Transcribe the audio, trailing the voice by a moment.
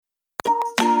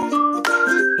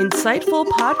Insightful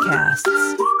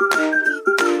podcasts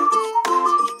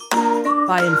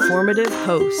by informative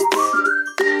hosts.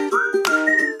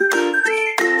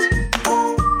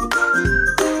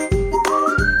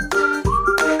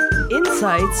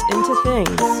 Insights into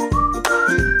Things,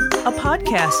 a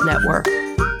podcast network.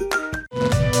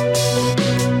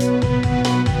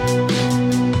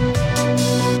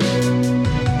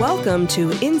 Welcome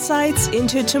to Insights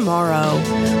into Tomorrow,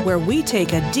 where we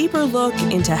take a deeper look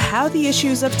into how the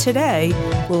issues of today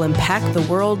will impact the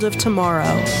world of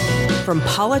tomorrow. From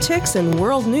politics and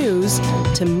world news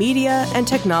to media and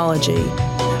technology,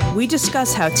 we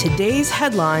discuss how today's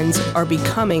headlines are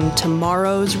becoming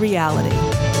tomorrow's reality.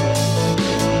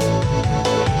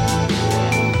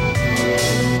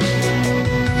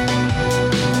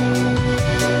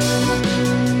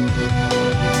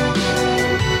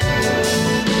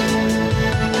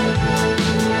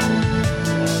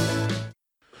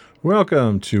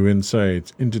 Welcome to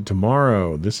Insights into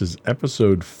Tomorrow. This is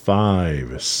episode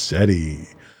 5, SETI.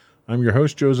 I'm your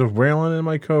host, Joseph Whalen, and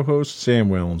my co-host, Sam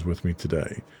Whalen's with me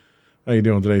today. How you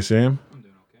doing today, Sam? I'm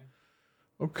doing okay.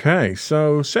 Okay,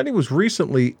 so SETI was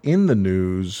recently in the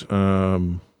news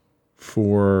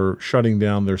for shutting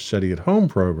down their SETI at Home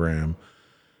program,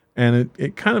 and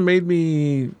it kind of made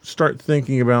me start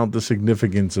thinking about the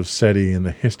significance of SETI and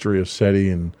the history of SETI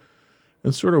and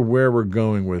sort of where we're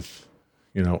going with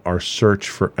our search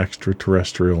for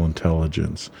extraterrestrial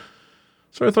intelligence.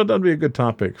 So I thought that'd be a good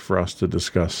topic for us to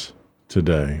discuss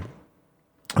today.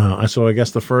 So I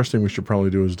guess the first thing we should probably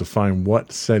do is define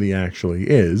what SETI actually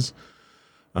is.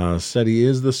 SETI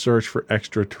is the search for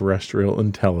extraterrestrial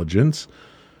intelligence,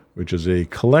 which is a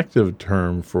collective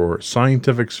term for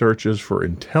scientific searches for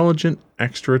intelligent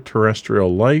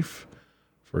extraterrestrial life.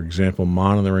 For example,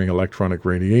 monitoring electronic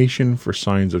radiation for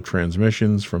signs of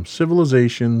transmissions from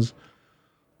civilizations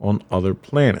on other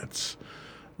planets.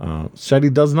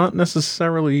 SETI does not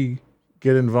necessarily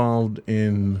get involved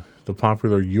in the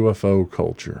popular UFO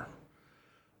culture.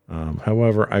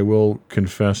 However, I will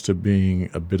confess to being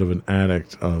a bit of an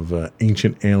addict of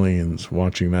Ancient Aliens,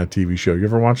 watching that TV show. You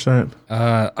ever watch that?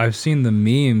 I've seen the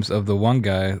memes of the one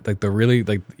guy, the hair.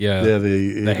 The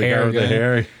guy with the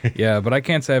hair. Yeah, but I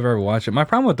can't say I've ever watched it. My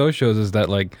problem with those shows is that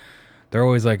they're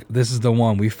always like, this is the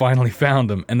one, we finally found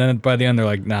him. And then by the end, they're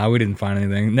like, nah, we didn't find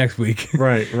anything. Next week.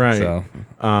 Right. So.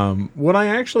 What I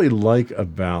actually like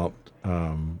about,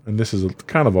 and this is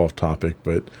kind of off topic,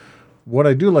 but what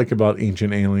I do like about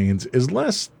Ancient Aliens is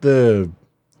less the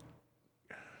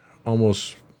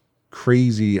almost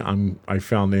crazy I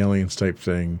found aliens type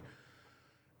thing,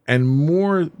 and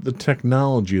more the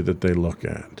technology that they look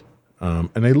at. And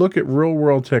they look at real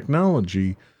world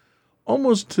technology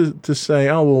almost to say,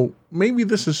 oh, well, maybe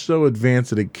this is so advanced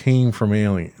that it came from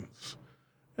aliens.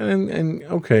 And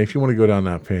okay, if you want to go down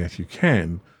that path, you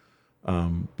can.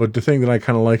 But the thing that I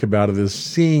kind of like about it is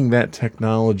seeing that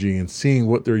technology and seeing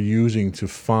what they're using to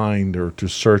find or to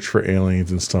search for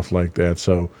aliens and stuff like that.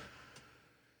 So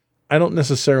I don't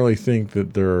necessarily think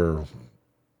that they're,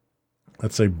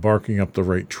 let's say, barking up the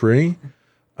right tree.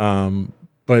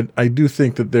 But I do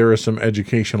think that there is some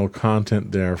educational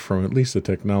content there from at least a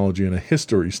technology and a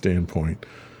history standpoint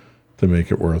to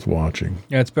make it worth watching.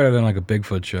 Yeah, it's better than a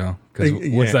Bigfoot show. Because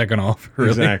what's that going to offer,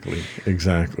 really?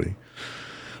 Exactly.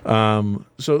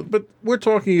 But we're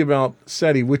talking about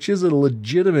SETI, which is a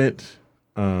legitimate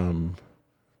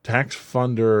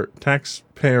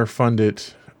taxpayer-funded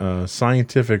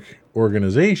scientific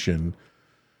organization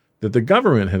that the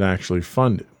government had actually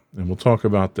funded. And we'll talk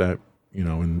about that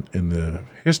in the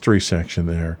history section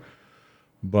there.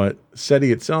 But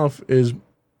SETI itself is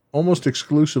almost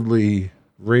exclusively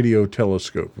radio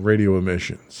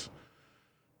emissions.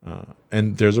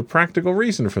 And there's a practical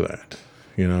reason for that.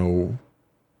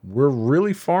 We're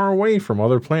really far away from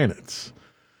other planets.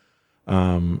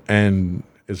 And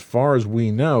as far as we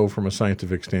know from a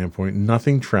scientific standpoint,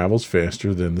 nothing travels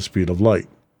faster than the speed of light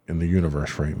in the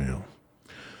universe right now.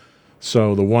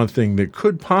 So the one thing that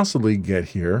could possibly get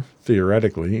here,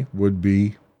 theoretically, would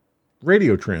be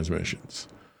radio transmissions.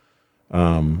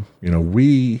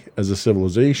 We as a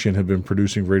civilization have been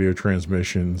producing radio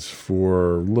transmissions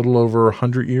for a little over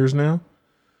 100 years now.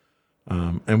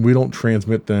 And we don't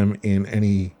transmit them in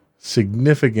any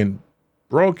significant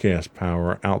broadcast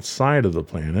power outside of the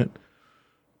planet.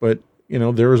 But,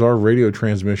 there's our radio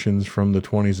transmissions from the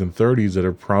 20s and 30s that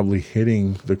are probably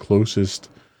hitting the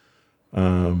closest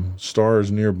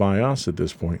stars nearby us at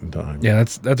this point in time. Yeah,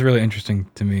 that's really interesting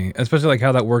to me, especially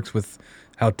how that works with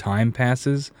how time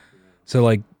passes. So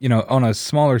on a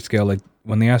smaller scale,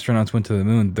 when the astronauts went to the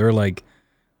moon,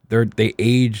 they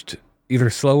aged either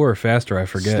slower or faster, I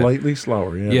forget. Slightly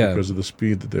slower, because of the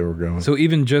speed that they were going. So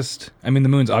even just, I mean, the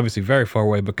moon's obviously very far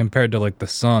away, but compared to like the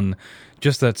sun,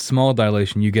 just that small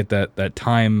dilation, you get that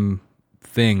time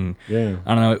thing. Yeah.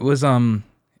 I don't know. It was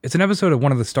it's an episode of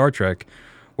one of the Star Trek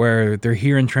where they're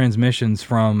hearing transmissions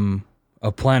from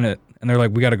a planet, and they're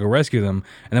like, we got to go rescue them.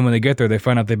 And then when they get there, they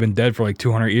find out they've been dead for like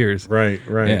 200 years. Right.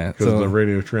 Yeah, Because the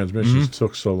radio transmissions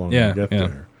took so long to get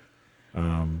there.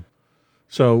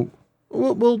 So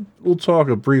we'll talk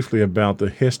briefly about the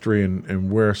history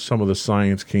and where some of the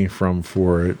science came from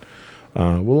for it.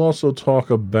 We'll also talk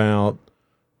about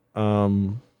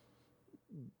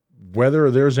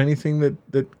whether there's anything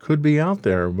that could be out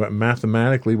there. But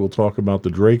mathematically, we'll talk about the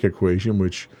Drake equation,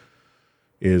 which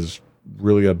is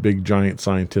really a big, giant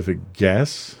scientific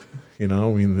guess. I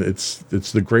mean, it's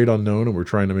the great unknown, and we're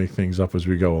trying to make things up as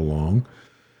we go along.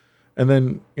 And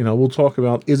then, we'll talk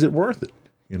about, is it worth it?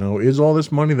 Is all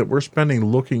this money that we're spending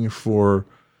looking for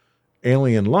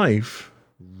alien life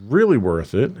really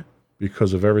worth it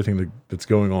because of everything that's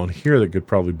going on here that could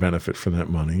probably benefit from that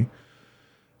money?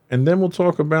 And then we'll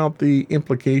talk about the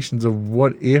implications of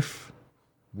what if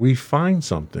we find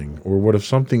something, or what if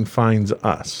something finds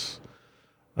us,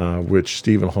 which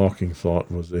Stephen Hawking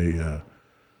thought was a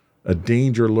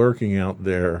danger lurking out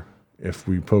there if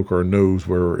we poke our nose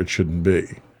where it shouldn't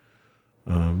be.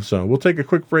 So we'll take a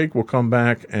quick break. We'll come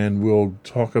back and we'll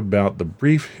talk about the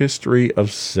brief history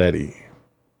of SETI.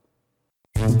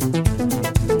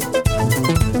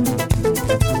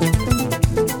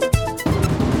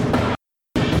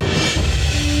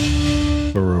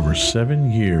 For over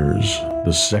 7 years,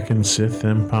 the Second Sith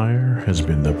Empire has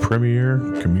been the premier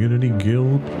community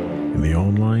guild in the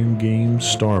online game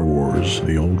Star Wars: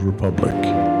 The Old Republic.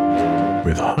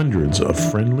 With hundreds of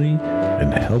friendly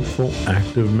and helpful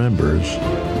active members,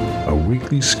 a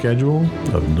weekly schedule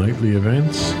of nightly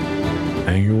events,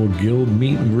 annual guild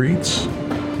meet and greets,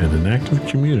 and an active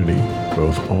community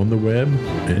both on the web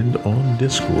and on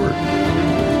Discord.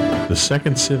 The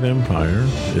Second Sith Empire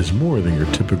is more than your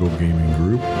typical gaming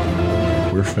group.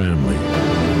 We're family.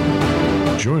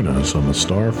 Join us on the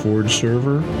Starforge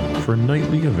server for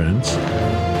nightly events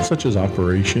such as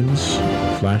operations,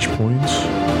 flashpoints,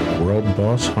 world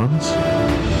boss hunts,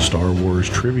 Star Wars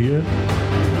trivia,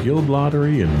 guild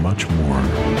lottery, and much more.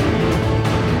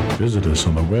 Visit us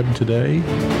on the web today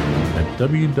at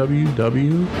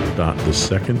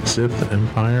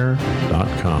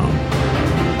www.thesecondsithempire.com.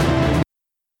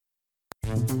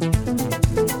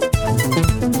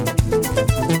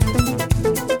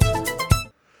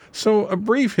 So, a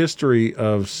brief history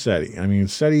of SETI. I mean,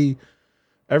 SETI,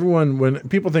 when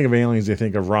people think of aliens, they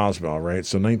think of Roswell, right?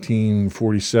 So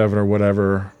 1947 or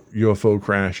whatever, UFO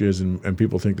crashes, and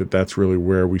people think that that's really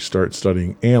where we start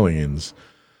studying aliens.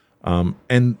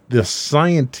 And the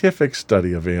scientific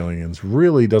study of aliens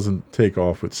really doesn't take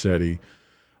off with SETI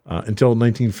until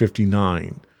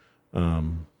 1959. A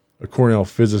Cornell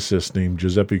physicist named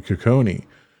Giuseppe Cocconi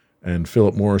and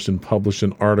Philip Morrison published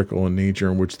an article in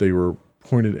Nature in which they were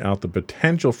pointed out the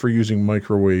potential for using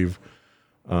microwave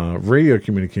radio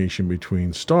communication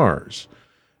between stars.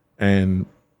 And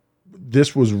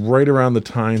this was right around the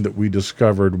time that we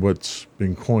discovered what's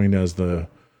been coined as the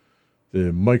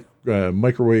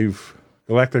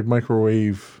galactic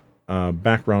microwave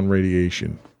background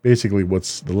radiation. Basically,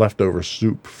 what's the leftover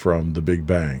soup from the Big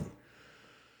Bang.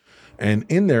 And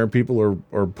in there, people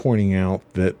are pointing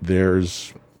out that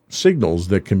there's signals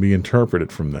that can be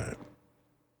interpreted from that.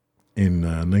 In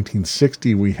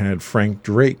 1960, we had Frank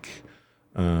Drake,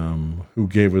 who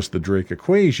gave us the Drake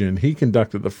equation. He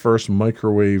conducted the first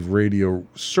microwave radio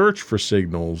search for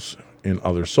signals in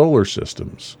other solar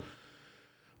systems.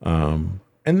 And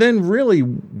then really,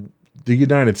 the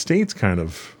United States kind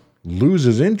of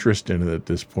loses interest in it at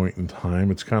this point in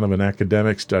time. It's kind of an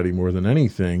academic study more than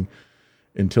anything,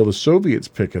 until the Soviets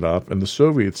pick it up and the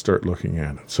Soviets start looking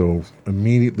at it. So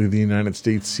immediately the United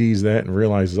States sees that and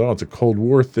realizes, it's a Cold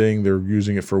War thing. They're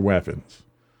using it for weapons.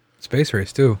 Space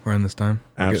race, too, around this time.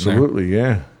 Absolutely,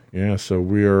 yeah. Yeah, so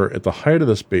we are at the height of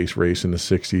the space race in the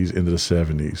 60s into the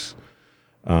 70s.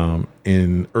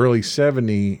 In early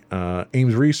 70,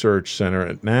 Ames Research Center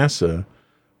at NASA,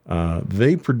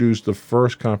 they produced the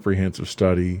first comprehensive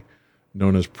study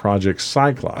known as Project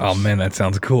Cyclops. Oh, man, that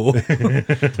sounds cool.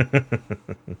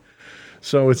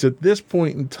 So it's at this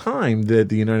point in time that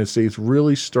the United States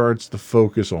really starts to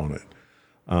focus on it.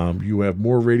 You have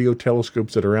more radio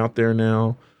telescopes that are out there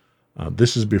now.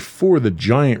 This is before the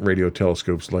giant radio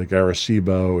telescopes like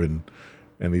Arecibo and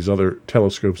these other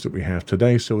telescopes that we have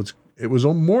today. So it was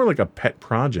more like a pet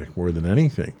project more than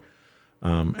anything.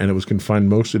 And it was confined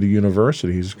most of the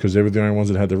universities because they were the only ones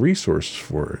that had the resources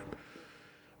for it.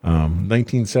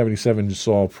 1977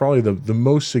 saw probably the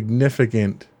most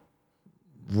significant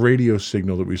radio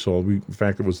signal that we saw. In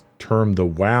fact, it was termed the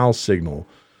WOW signal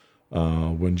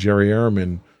when Jerry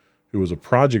Ehrman, who was a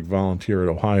project volunteer at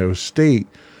Ohio State,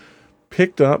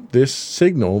 picked up this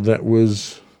signal that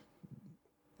was,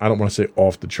 I don't want to say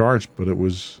off the charts, but it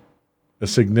was a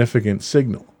significant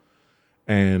signal.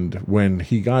 And when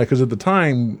he got it, because at the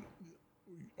time,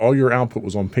 all your output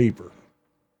was on paper.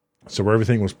 So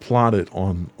everything was plotted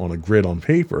on a grid on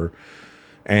paper.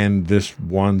 And this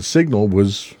one signal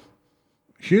was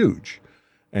huge.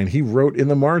 And he wrote in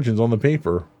the margins on the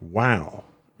paper, wow.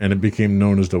 And it became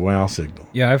known as the WOW signal.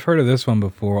 Yeah, I've heard of this one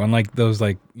before. Unlike those,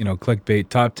 like, clickbait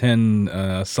top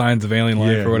 10 signs of alien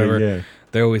life or whatever. Yeah.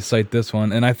 They always cite this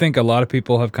one. And I think a lot of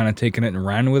people have kind of taken it and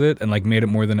ran with it and like made it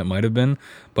more than it might have been.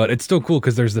 But it's still cool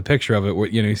because there's the picture of it where,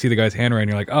 you see the guy's handwriting,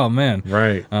 you're like, oh man.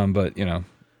 Right. But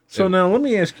So now let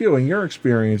me ask you, in your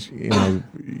experience,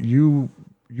 you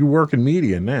work in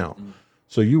media now.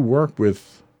 So you work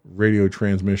with radio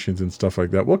transmissions and stuff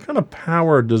like that. What kind of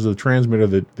power does the transmitter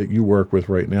that you work with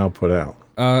right now put out?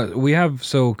 We have,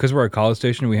 because we're a college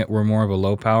station, we're more of a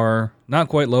low power, not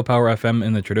quite low power FM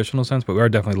in the traditional sense, but we are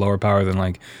definitely lower power than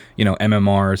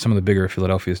MMR or some of the bigger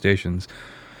Philadelphia stations.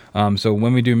 So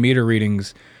when we do meter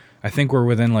readings, I think we're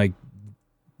within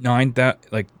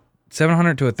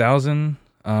 700 to 1,000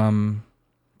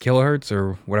 kilohertz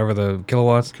or whatever the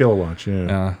kilowatts. Kilowatts,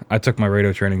 yeah. I took my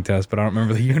radio training test, but I don't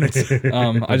remember the units.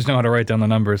 I just know how to write down the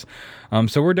numbers.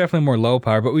 So we're definitely more low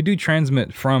power, but we do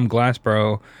transmit from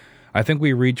Glassboro. I think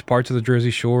we reach parts of the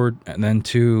Jersey Shore and then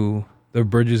to the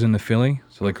bridges in the Philly,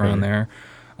 so around there.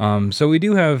 So we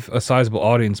do have a sizable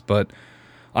audience, but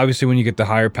obviously when you get the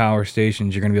higher power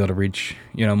stations, you're going to be able to reach,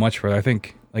 much further. I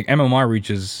think MMR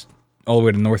reaches all the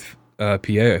way to North PA,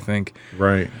 I think.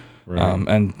 Right.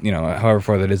 And however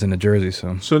far that is into Jersey.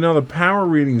 So now the power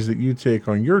readings that you take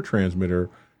on your transmitter,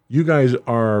 you guys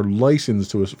are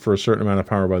licensed for a certain amount of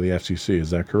power by the FCC. Is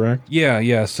that correct?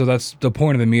 Yeah. So that's the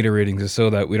point of the meter readings, is so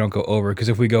that we don't go over. Because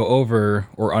if we go over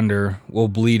or under, we'll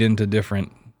bleed into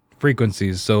different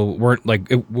frequencies. So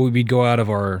we'd go out of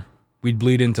we'd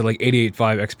bleed into 88.5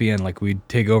 XPN, we'd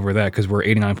take over that because we're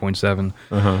 89.7.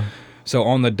 Uh-huh. So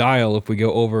on the dial, if we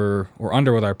go over or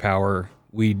under with our power,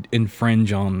 we'd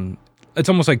infringe on. It's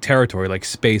almost like territory, like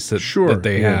space that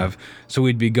they have. So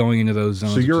we'd be going into those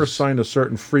zones. So you're assigned a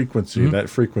certain frequency. Mm-hmm. That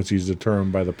frequency is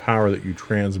determined by the power that you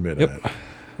transmit at.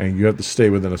 And you have to stay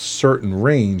within a certain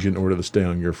range in order to stay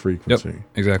on your frequency. Yep,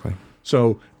 exactly.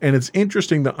 So, and it's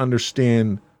interesting to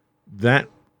understand that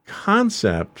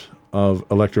concept of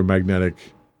electromagnetic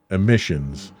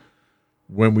emissions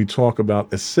when we talk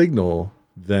about a signal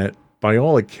that, by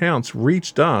all accounts,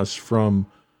 reached us from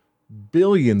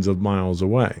billions of miles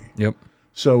away. Yep.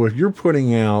 So if you're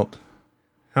putting out,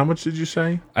 how much did you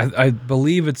say? I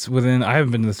believe it's within, I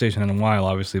haven't been to the station in a while,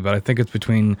 obviously, but I think it's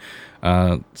between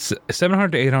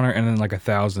 700 to 800 and then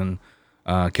 1,000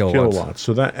 kilowatts.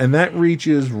 So that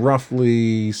reaches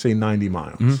roughly, say, 90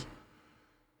 miles. Mm-hmm.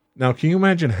 Now, can you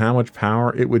imagine how much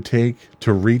power it would take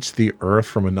to reach the Earth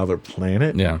from another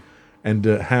planet? Yeah. And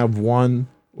to have one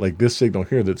like this signal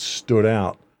here that stood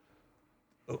out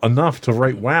enough to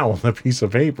write wow on a piece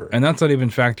of paper. And that's not even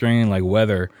factoring in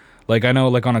weather. I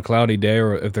know on a cloudy day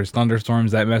or if there's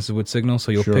thunderstorms, that messes with signal.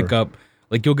 So you'll pick up,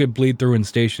 you'll get bleed through in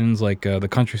stations the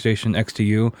country station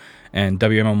XTU and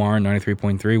WMMR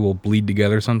 93.3 will bleed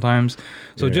together sometimes.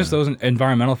 So just those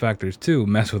environmental factors too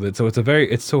mess with it. So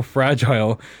it's so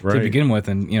fragile to begin with,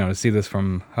 and to see this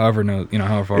from however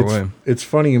far away. It's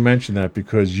funny you mention that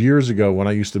because years ago when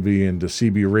I used to be into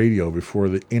CB radio before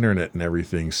the internet and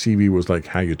everything, CB was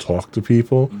how you talk to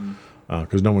people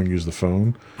because no one used the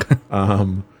phone.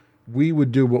 We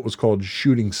would do what was called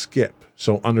shooting skip.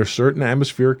 So under certain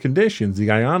atmospheric conditions,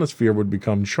 the ionosphere would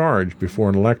become charged before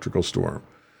an electrical storm.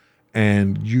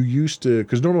 And you used to,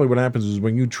 because normally what happens is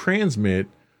when you transmit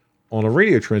on a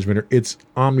radio transmitter, it's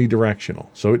omnidirectional.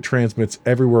 So it transmits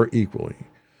everywhere equally.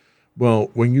 Well,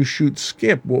 when you shoot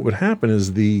skip, what would happen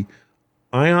is the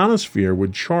ionosphere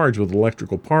would charge with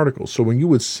electrical particles. So when you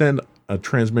would send a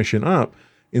transmission up,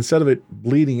 instead of it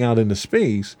bleeding out into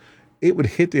space, it would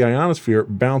hit the ionosphere,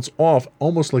 bounce off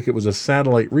almost like it was a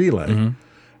satellite relay,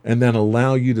 and then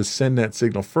allow you to send that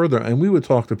signal further. And we would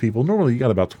talk to people. Normally, you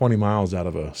got about 20 miles out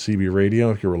of a CB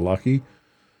radio if you were lucky.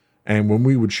 And when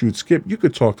we would shoot skip, you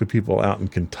could talk to people out in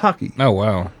Kentucky. Oh,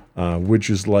 wow.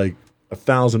 Which is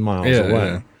 1,000 miles away.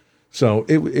 Yeah. So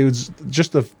it was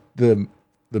just the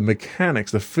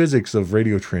mechanics, the physics of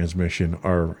radio transmission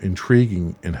are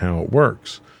intriguing in how it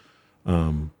works.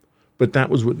 But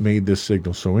that was what made this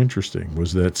signal so interesting,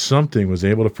 was that something was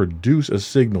able to produce a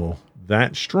signal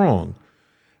that strong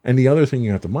And the other thing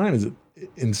you have to mind is that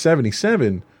in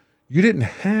 77, you didn't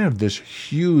have this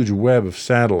huge web of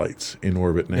satellites in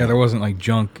orbit now. Yeah, there wasn't like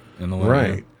junk in the way.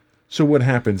 Right. So what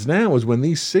happens now is when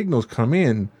these signals come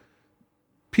in,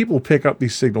 people pick up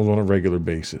these signals on a regular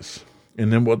basis.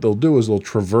 And then what they'll do is they'll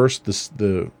traverse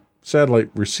the satellite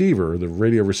receiver, the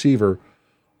radio receiver,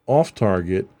 off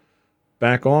target,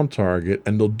 back on target,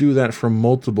 and they'll do that from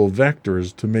multiple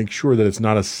vectors to make sure that it's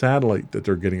not a satellite that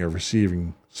they're getting a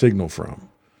receiving signal from.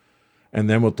 And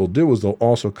then what they'll do is they'll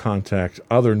also contact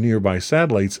other nearby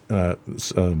satellites,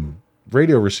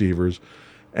 radio receivers,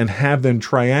 and have them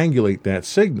triangulate that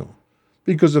signal.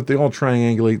 Because if they all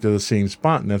triangulate to the same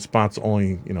spot, and that spot's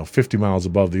only 50 miles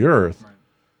above the Earth,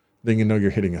 then you know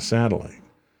you're hitting a satellite.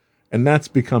 And that's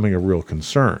becoming a real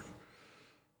concern,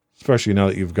 especially now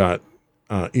that you've got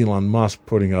Elon Musk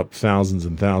putting up thousands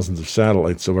and thousands of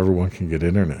satellites so everyone can get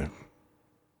internet.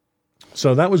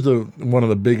 So that was one of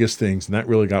the biggest things, and that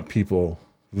really got people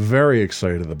very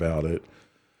excited about it.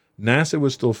 NASA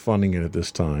was still funding it at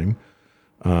this time.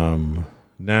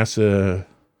 NASA,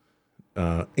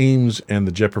 Ames, and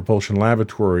the Jet Propulsion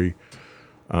Laboratory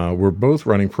were both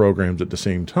running programs at the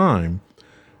same time.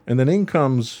 And then in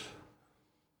comes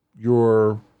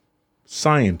your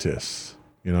scientists,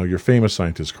 your famous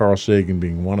scientists, Carl Sagan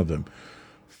being one of them,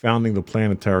 founding the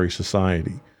Planetary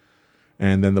Society.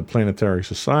 And then the Planetary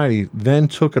Society then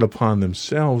took it upon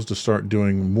themselves to start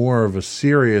doing more of a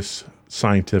serious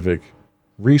scientific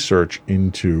research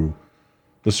into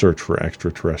the search for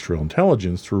extraterrestrial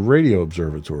intelligence through radio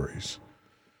observatories.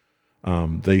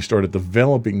 They started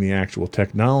developing the actual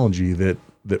technology that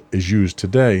is used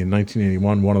today. In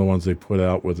 1981, one of the ones they put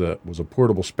out was a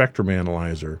portable spectrum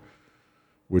analyzer,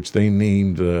 which they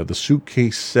named the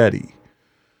Suitcase SETI.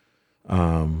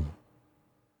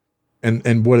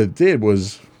 And what it did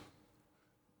was,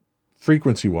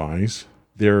 frequency-wise,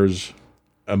 there's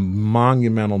a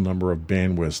monumental number of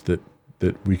bandwidths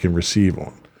that we can receive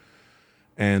on.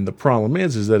 And the problem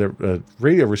is that a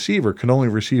radio receiver can only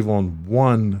receive on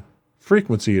one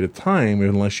frequency at a time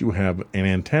unless you have an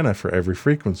antenna for every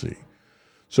frequency.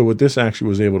 So what this actually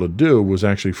was able to do was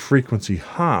actually frequency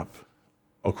hop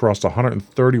across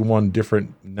 131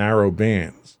 different narrow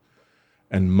bands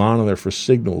and monitor for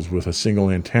signals with a single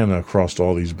antenna across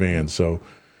all these bands. So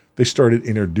they started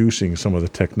introducing some of the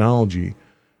technology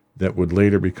that would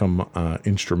later become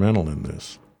instrumental in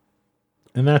this.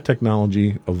 And that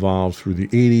technology evolved through the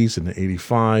 80s and the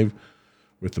 85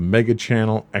 with the Mega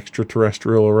Channel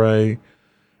Extraterrestrial Array.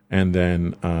 And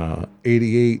then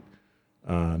 88,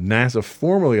 NASA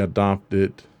formally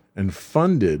adopted and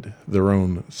funded their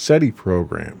own SETI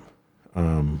program,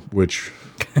 which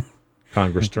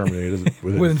Congress terminated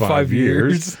within 5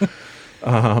 years.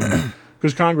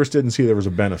 Because Congress didn't see there was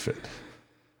a benefit.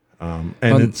 And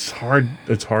it's hard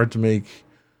to make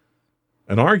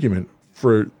an argument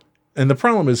for... And the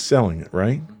problem is selling it,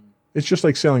 right? It's just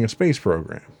like selling a space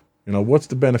program. What's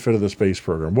the benefit of the space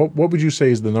program? What would you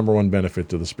say is the number one benefit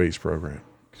to the space program?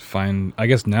 I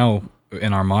guess now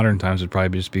in our modern times it'd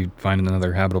probably just be finding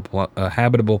another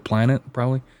habitable planet,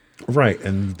 probably. Right,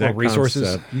 and that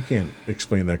resources. Concept, you can't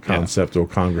explain that concept to a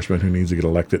congressman who needs to get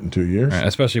elected in 2 years. Right,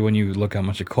 especially when you look how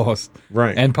much it costs.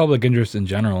 Right. And public interest in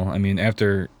general. I mean,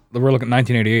 after we're looking at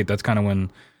 1988, that's kind of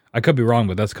when, I could be wrong,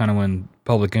 but that's kind of when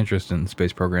public interest in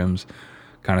space programs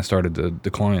kind of started to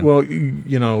decline. Well,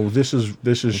 this is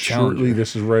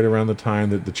right around the time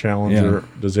that the Challenger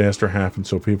disaster happened,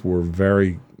 so people were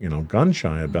very, gun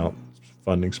shy about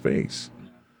funding space.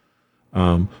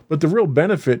 But the real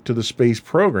benefit to the space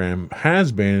program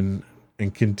has been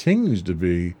and continues to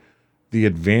be the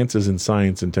advances in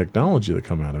science and technology that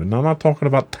come out of it. Now, I'm not talking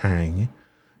about Tang.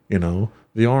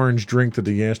 The orange drink that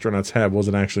the astronauts had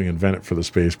wasn't actually invented for the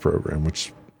space program,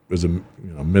 which is a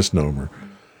misnomer.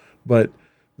 But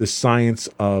the science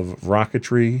of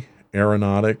rocketry,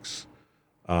 aeronautics,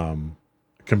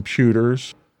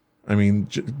 computers,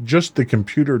 just the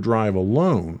computer drive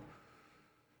alone,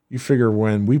 you figure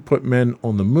when we put men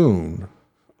on the moon,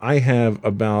 I have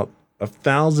about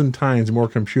 1,000 times more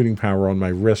computing power on my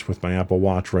wrist with my Apple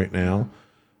Watch right now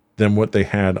than what they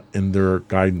had in their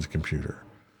guidance computer.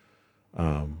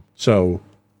 So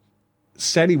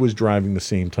SETI was driving the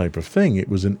same type of thing. It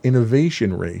was an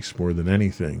innovation race more than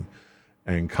anything.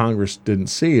 And Congress didn't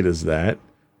see it as that.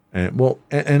 And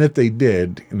if they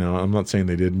did, I'm not saying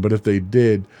they didn't, but if they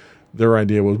did, their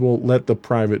idea was, well, let the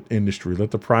private industry,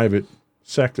 let the private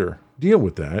sector deal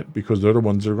with that because they're the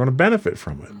ones that are going to benefit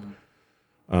from it.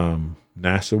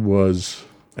 NASA was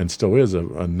and still is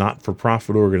a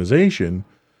not-for-profit organization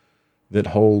that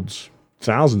holds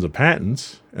thousands of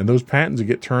patents, and those patents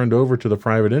get turned over to the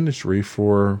private industry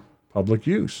for public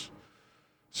use.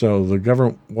 So the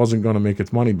government wasn't going to make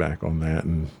its money back on that,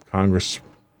 and Congress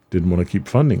didn't want to keep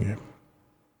funding it.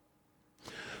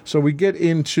 So we get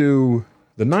into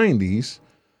the 90s,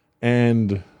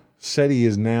 and SETI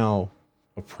is now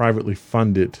a privately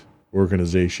funded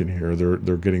organization here.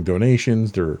 They're getting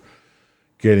donations. They're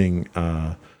getting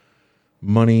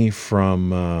money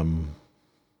from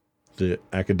the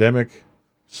academic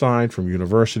side, from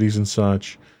universities and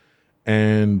such,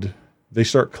 and they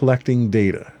start collecting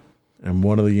data. And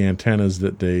one of the antennas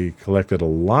that they collected a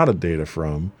lot of data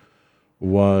from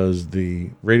was the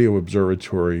radio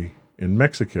observatory in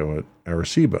Mexico at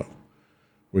Arecibo,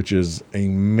 which is a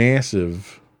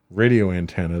massive radio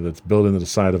antenna that's built into the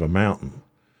side of a mountain.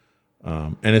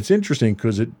 And it's interesting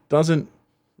because it doesn't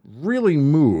really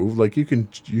move. Like you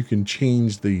can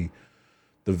change the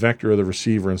vector of the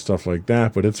receiver and stuff like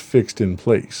that, but it's fixed in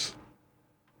place.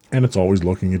 And it's always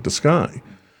looking at the sky.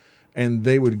 And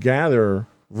they would gather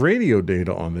radio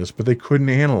data on this, but they couldn't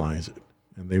analyze it.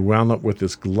 And they wound up with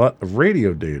this glut of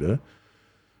radio data.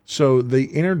 So they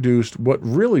introduced what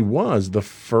really was the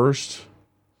first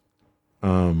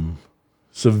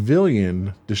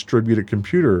civilian distributed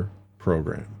computer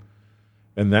program.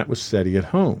 And that was SETI at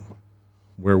Home,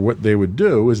 where what they would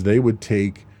do is they would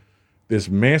take this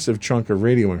massive chunk of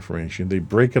radio information, they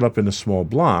break it up into small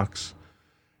blocks,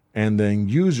 and then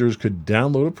users could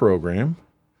download a program,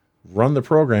 run the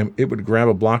program. It would grab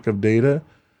a block of data,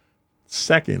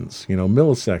 seconds,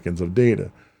 milliseconds of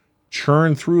data,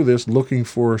 churn through this looking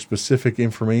for specific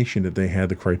information that they had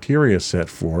the criteria set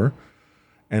for.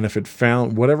 And if it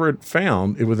found whatever it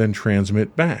found, it would then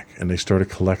transmit back. And they started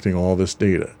collecting all this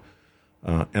data.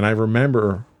 And I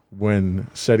remember when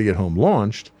SETI at Home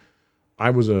launched, I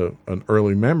was an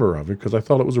early member of it because I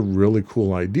thought it was a really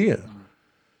cool idea.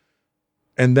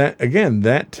 And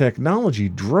that technology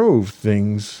drove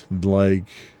things like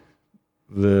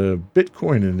the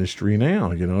Bitcoin industry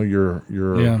now.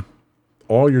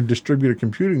 All your distributed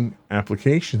computing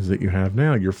applications that you have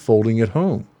now, you're folding at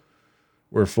home.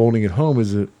 Where folding at home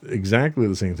is exactly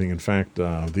the same thing. In fact,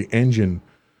 the engine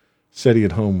SETI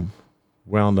at Home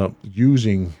wound up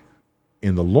using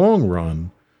in the long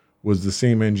run was the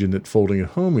same engine that folding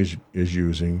at home is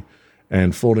using.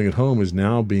 And folding at home is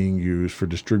now being used for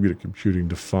distributed computing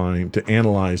to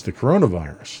analyze the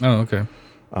coronavirus. Oh, okay.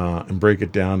 And break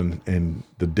it down, and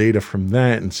the data from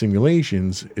that and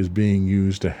simulations is being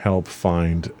used to help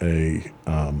find a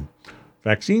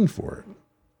vaccine for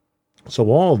it. So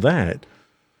all that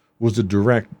was a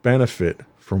direct benefit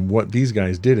from what these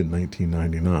guys did in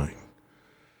 1999.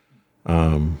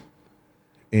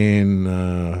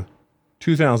 In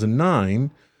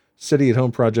 2009, SETI at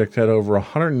Home project had over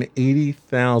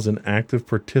 180,000 active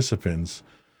participants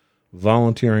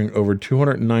volunteering over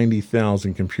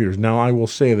 290,000 computers. Now, I will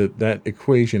say that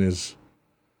equation is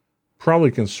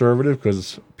probably conservative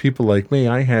because people like me,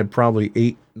 I had probably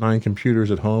 8-9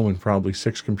 computers at home and probably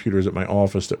 6 computers at my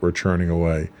office that were churning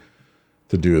away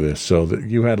to do this. So that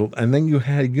and then you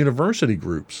had university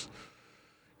groups.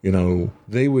 They had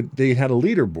a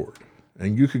leaderboard.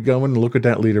 And you could go in and look at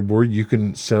that leaderboard. You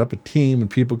can set up a team, and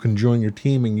people can join your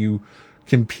team, and you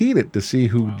compete it to see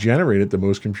who generated the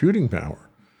most computing power.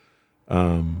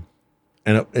 And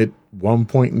at one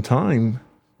point in time,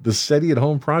 the SETI at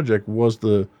Home project was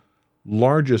the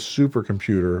largest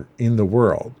supercomputer in the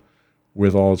world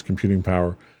with all its computing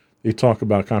power. They talk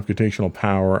about computational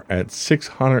power at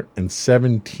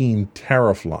 617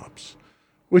 teraflops,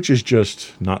 which is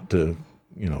just no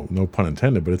pun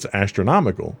intended, but it's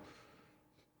astronomical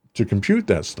to compute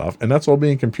that stuff, and that's all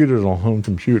being computed on home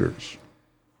computers.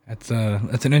 That's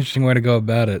an interesting way to go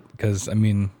about it, because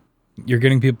you're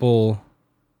getting people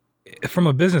from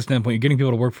a business standpoint. You're getting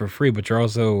people to work for free, but you're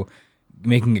also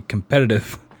making it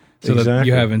competitive, so that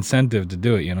you have incentive to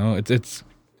do it. It's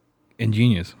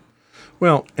ingenious.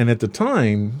 Well, and at the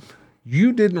time,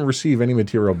 you didn't receive any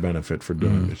material benefit for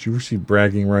doing this. You received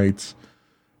bragging rights.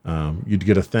 You'd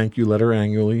get a thank you letter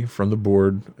annually from the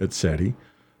board at SETI.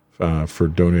 For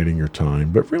donating your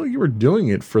time, but really you were doing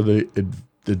it for the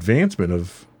advancement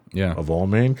of all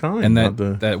mankind, and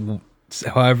that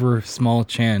however small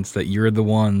chance that you're the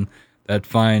one that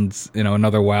finds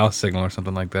another wow signal or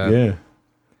something like that. Yeah,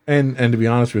 and to be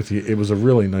honest with you, it was a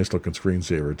really nice looking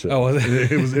screensaver too. Oh, was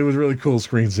it? it was really cool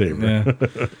screensaver.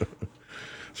 Yeah.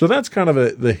 So that's kind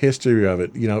of the history of it.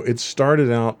 It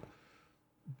started out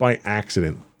by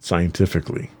accident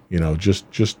scientifically.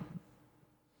 Just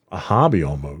a hobby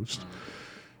almost.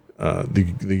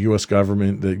 The U.S.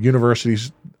 government, the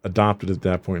universities adopted at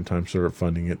that point in time, started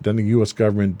funding it. Then the U.S.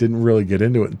 government didn't really get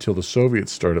into it until the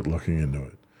Soviets started looking into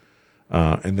it.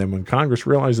 And then when Congress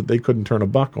realized that they couldn't turn a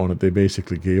buck on it, they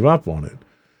basically gave up on it.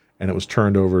 and it was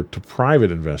turned over to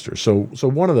private investors. So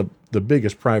one of the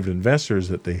biggest private investors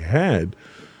that they had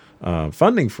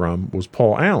funding from was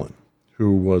Paul Allen,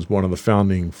 who was one of the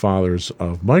founding fathers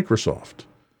of Microsoft.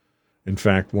 In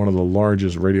fact, one of the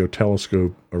largest radio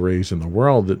telescope arrays in the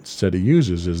world that SETI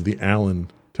uses is the Allen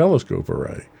Telescope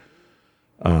Array.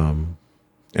 And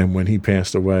when he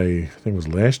passed away, I think it was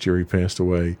last year he passed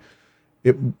away,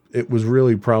 it was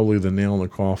really probably the nail in the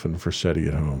coffin for SETI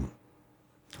at Home.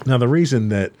 Now, the reason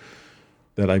that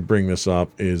I bring this up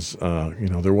is,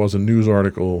 there was a news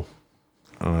article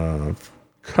a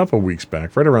couple weeks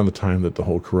back, right around the time that the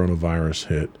whole coronavirus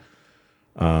hit,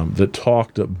 that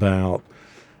talked about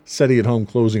SETI at Home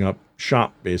closing up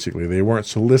shop, basically. They weren't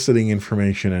soliciting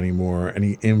information anymore,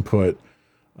 any input,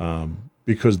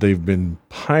 because they've been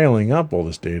piling up all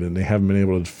this data and they haven't been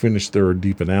able to finish their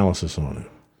deep analysis on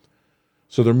it.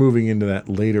 So they're moving into that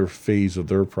later phase of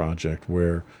their project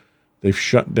where they've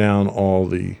shut down all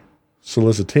the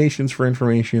solicitations for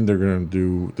information. They're going to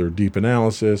do their deep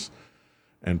analysis,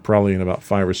 and probably in about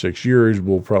 5 or 6 years,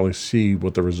 we'll probably see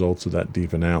what the results of that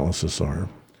deep analysis are.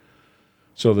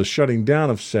 So the shutting down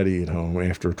of SETI at Home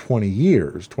after 20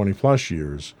 plus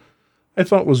years, I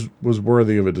thought was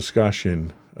worthy of a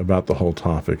discussion about the whole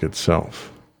topic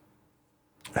itself.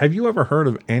 Have you ever heard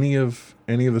of any of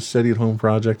the SETI at Home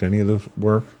project, any of the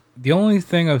work? The only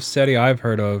thing of SETI I've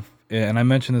heard of, and I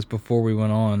mentioned this before we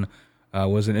went on,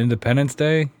 was an Independence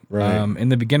Day. Right. In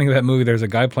the beginning of that movie, there's a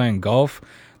guy playing golf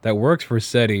that works for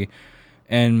SETI,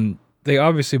 and they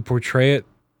obviously portray it,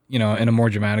 in a more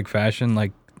dramatic fashion.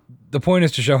 Like, the point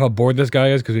is to show how bored this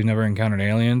guy is because we've never encountered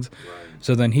aliens. Right.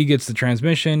 So then he gets the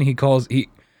transmission. He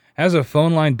has a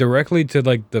phone line directly to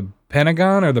like the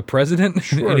Pentagon or the president.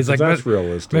 Sure, and he's like, that's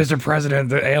realistic. Mr. President,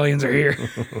 the aliens are here.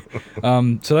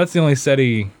 So that's the only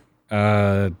SETI,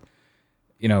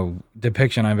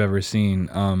 depiction I've ever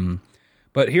seen.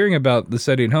 But hearing about the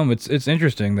SETI at Home, it's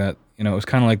interesting that, it was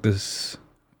kind of like this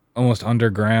almost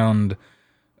underground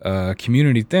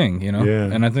community thing, Yeah.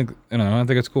 And I think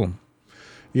it's cool.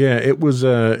 Yeah, it was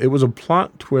a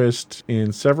plot twist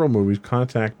in several movies,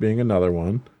 Contact being another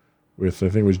one, with I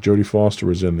think it was Jodie Foster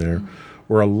was in there,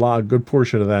 where a good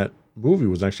portion of that movie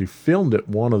was actually filmed at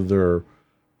one of their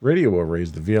radio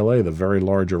arrays, the VLA, the Very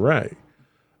Large Array.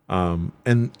 And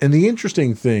the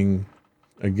interesting thing,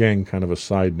 again, kind of a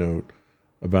side note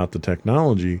about the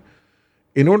technology,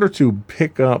 in order to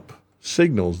pick up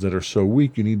signals that are so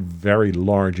weak, you need very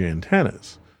large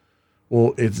antennas.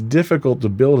 Well, it's difficult to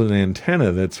build an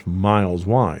antenna that's miles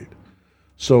wide.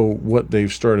 So what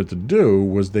they've started to do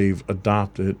was they've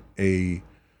adopted a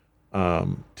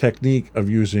technique of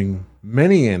using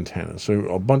many antennas. So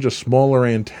a bunch of smaller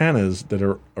antennas that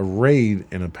are arrayed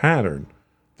in a pattern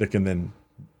that can then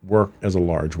work as a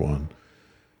large one.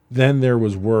 Then there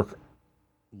was work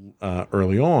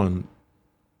early on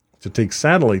to take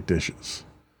satellite dishes,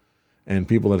 and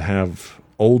people that have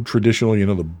old traditional,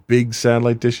 the big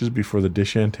satellite dishes before the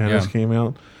dish antennas came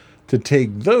out, to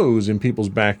take those in people's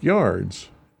backyards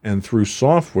and through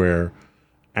software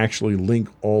actually link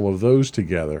all of those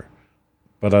together.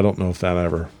 But I don't know if that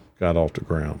ever got off the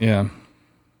ground. Yeah.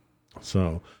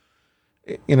 So,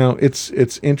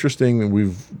 it's interesting, and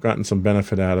we've gotten some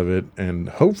benefit out of it, and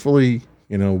hopefully,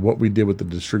 what we did with the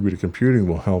distributed computing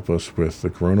will help us with the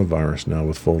coronavirus now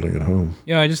with Folding at Home.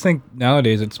 Yeah, I just think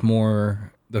nowadays it's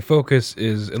more, the focus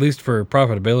is, at least for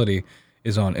profitability,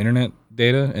 is on internet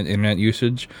data and internet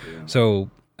usage. Yeah. So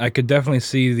I could definitely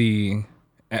see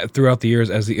throughout the years,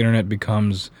 as the internet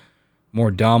becomes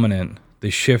more dominant, the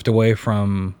shift away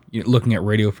from looking at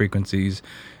radio frequencies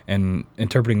and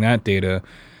interpreting that data,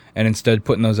 and instead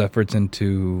putting those efforts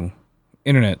into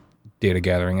internet data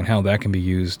gathering and how that can be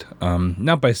used,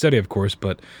 not by SETI, of course,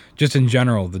 but just in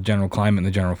general, the general climate and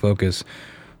the general focus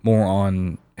more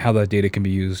on how that data can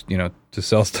be used, to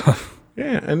sell stuff.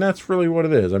 Yeah, and that's really what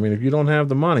it is. I mean, if you don't have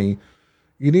the money,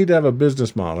 you need to have a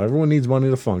business model. Everyone needs money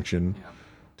to function. Yeah.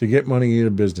 To get money, you need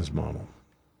a business model.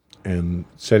 And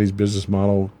SETI's business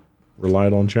model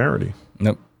relied on charity.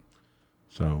 Nope.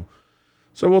 So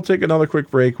we'll take another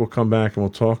quick break. We'll come back and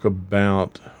we'll talk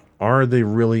about, are they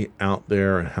really out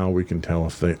there and how we can tell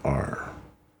if they are.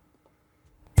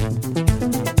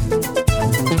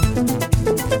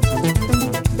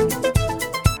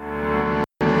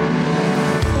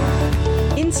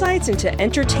 Insights into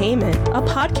Entertainment, a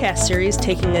podcast series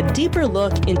taking a deeper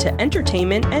look into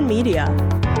entertainment and media.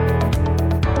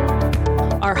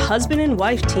 Our husband and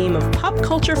wife team of pop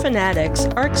culture fanatics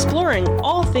are exploring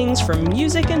all things from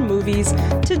music and movies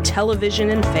to television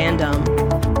and fandom.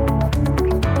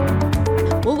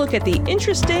 We'll look at the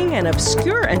interesting and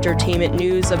obscure entertainment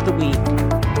news of the week.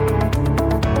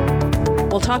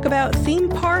 We'll talk about theme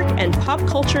park and pop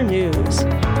culture news.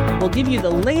 We'll give you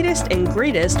the latest and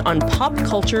greatest on pop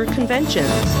culture conventions.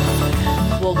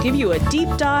 We'll give you a deep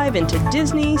dive into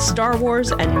Disney, Star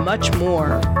Wars, and much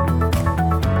more.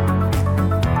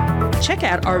 Check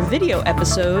out our video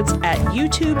episodes at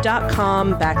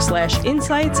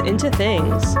youtube.com/insights into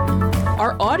things.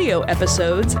 Our audio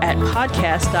episodes at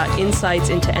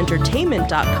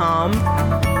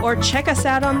podcast.insightsintoentertainment.com, or check us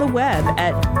out on the web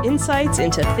at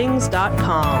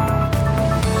insightsintothings.com.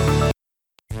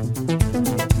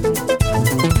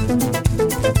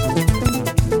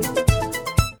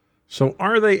 So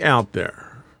are they out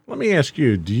there? Let me ask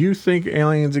you, do you think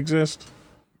aliens exist?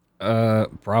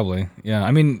 Probably. Yeah.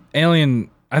 I mean,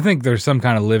 I think there's some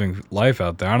kind of living life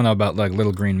out there. I don't know about like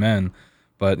little green men,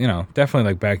 but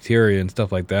definitely like bacteria and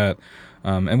stuff like that.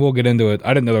 And we'll get into it.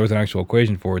 I didn't know there was an actual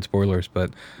equation for it, spoilers, but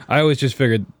I always just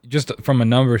figured just from a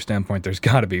number standpoint, there's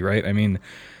gotta be, right? I mean,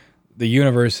 the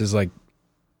universe is like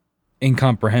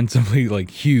incomprehensibly like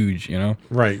huge,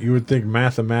 Right. You would think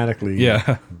mathematically,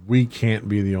 yeah, we can't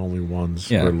be the only ones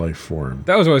where life formed.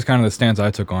 That was always kind of the stance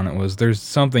I took on it, was there's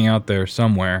something out there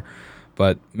somewhere,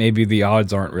 but maybe the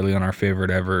odds aren't really on our favor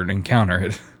to ever encounter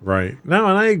it. Right. No,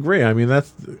 and I agree. I mean,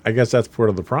 I guess that's part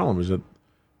of the problem, is that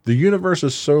the universe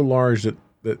is so large that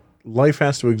life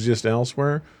has to exist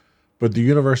elsewhere, but the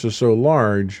universe is so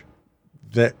large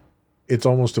that it's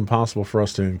almost impossible for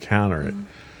us to encounter it.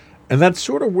 And that's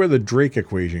sort of where the Drake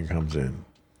equation comes in.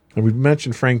 And we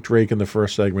mentioned Frank Drake in the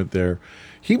first segment there.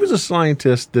 He was a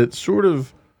scientist that sort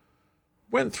of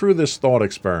went through this thought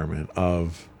experiment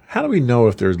of, how do we know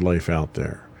if there's life out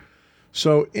there?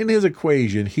 So in his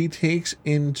equation, he takes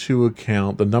into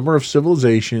account the number of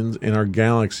civilizations in our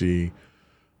galaxy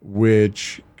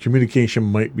which communication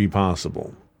might be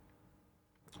possible,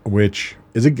 which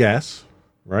is a guess,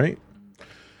 right?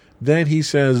 Then he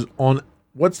says,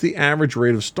 what's the average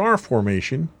rate of star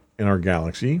formation in our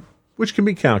galaxy, which can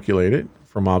be calculated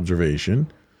from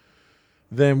observation.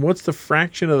 Then what's the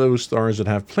fraction of those stars that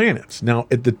have planets? Now,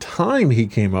 at the time he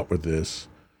came up with this,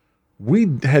 we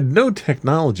had no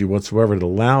technology whatsoever that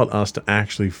allowed us to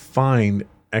actually find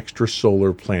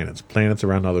extrasolar planets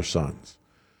around other suns.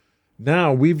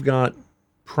 Now we've got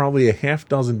probably a half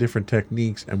dozen different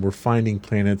techniques, and we're finding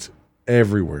planets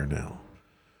everywhere now,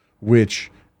 which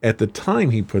at the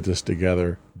time he put this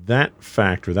together, that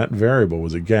factor, that variable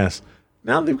was a guess.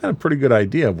 Now they've got a pretty good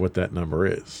idea of what that number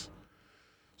is.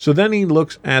 So then he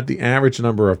looks at the average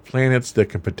number of planets that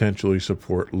can potentially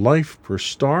support life per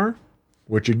star,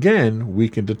 which again, we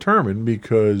can determine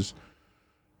because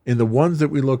in the ones that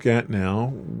we look at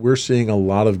now, we're seeing a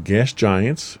lot of gas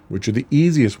giants, which are the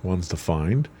easiest ones to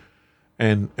find.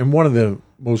 And one of the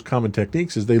most common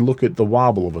techniques is they look at the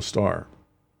wobble of a star.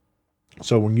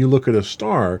 So when you look at a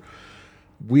star,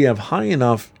 we have high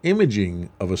enough imaging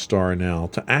of a star now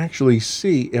to actually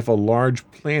see if a large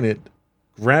planet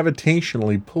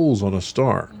gravitationally pulls on a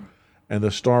star, and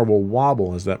the star will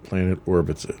wobble as that planet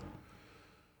orbits it.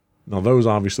 Now, those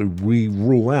obviously we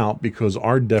rule out because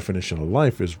our definition of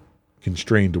life is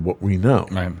constrained to what we know.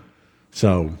 Right.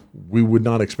 So we would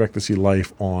not expect to see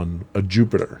life on a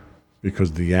Jupiter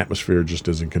because the atmosphere just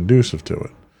isn't conducive to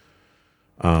it.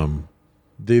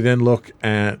 They then look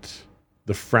at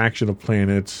the fraction of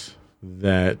planets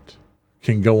that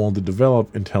can go on to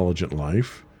develop intelligent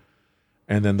life,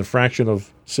 and then the fraction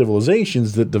of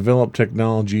civilizations that develop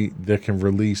technology that can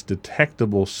release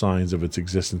detectable signs of its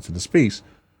existence in the space,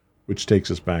 which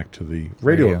takes us back to the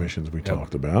radio emissions we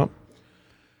talked about.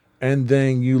 And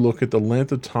then you look at the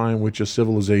length of time which a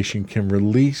civilization can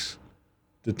release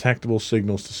detectable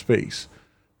signals to space.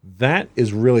 That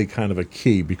is really kind of a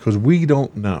key because we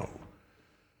don't know.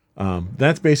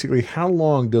 That's basically how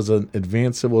long does an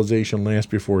advanced civilization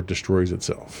last before it destroys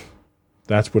itself?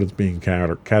 That's what it's being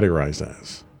categorized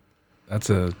as. That's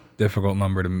a difficult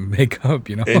number to make up,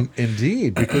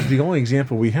 Indeed, because the only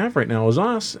example we have right now is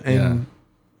us, and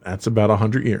that's about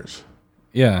 100 years.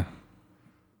 Yeah.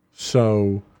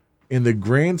 So in the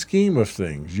grand scheme of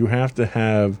things, you have to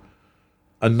have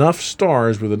enough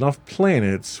stars with enough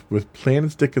planets, with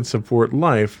planets that can support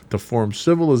life to form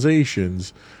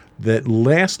civilizations that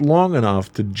last long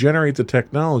enough to generate the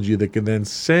technology that can then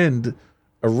send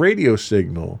a radio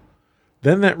signal.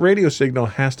 Then that radio signal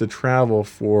has to travel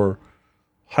for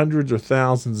hundreds or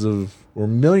thousands of or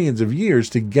millions of years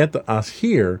to get to us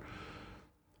here.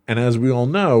 And as we all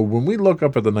know, when we look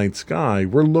up at the night sky,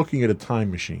 we're looking at a time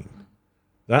machine.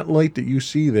 That light that you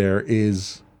see there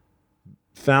is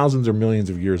thousands or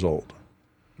millions of years old.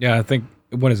 Yeah, I think,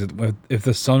 what is it? If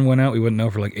the sun went out, we wouldn't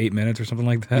know for like 8 minutes or something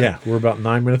like that. Yeah, we're about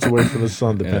 9 minutes away from the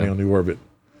sun, depending on the orbit.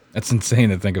 That's insane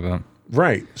to think about.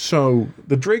 Right. So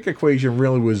the Drake equation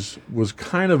really was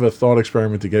kind of a thought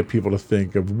experiment to get people to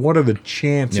think of what are the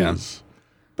chances. Yeah.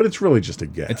 But it's really just a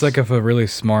guess. It's like if a really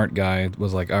smart guy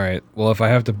was like, all right, well, if I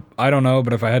have to, I don't know,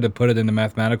 but if I had to put it into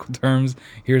mathematical terms,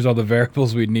 here's all the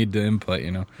variables we'd need to input,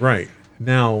 you know? Right.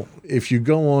 Now, if you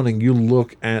go on and you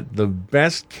look at the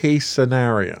best case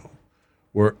scenario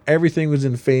where everything was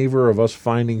in favor of us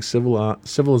finding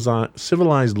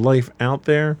civilized life out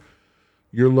there,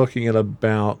 you're looking at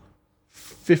about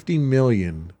 50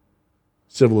 million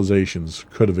civilizations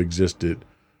could have existed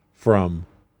from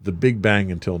the Big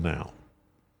Bang until now.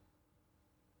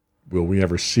 Will we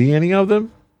ever see any of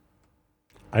them?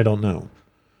 I don't know.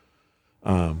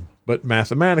 But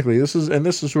mathematically, this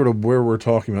is sort of where we're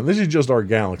talking about. This is just our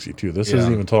galaxy, too. This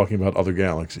isn't even talking about other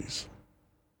galaxies.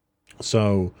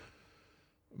 So,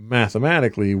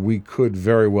 mathematically, we could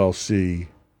very well see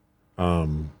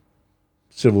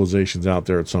civilizations out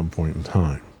there at some point in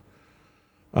time.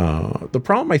 The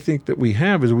problem I think that we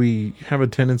have is we have a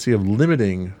tendency of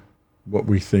limiting what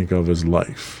we think of as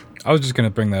life. I was just going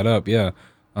to bring that up, yeah.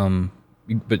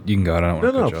 But you can go. I don't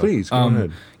want to. No, please go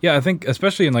ahead. Yeah, I think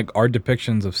especially in like our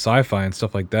depictions of sci-fi and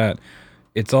stuff like that,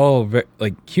 it's all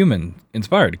like human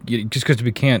inspired. Just because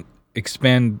we can't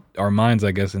expand our minds,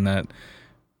 I guess, in that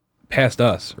past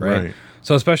us, right?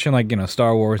 So especially in like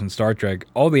Star Wars and Star Trek,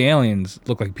 all the aliens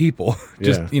look like people,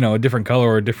 just a different color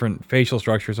or a different facial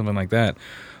structure, or something like that.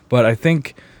 But I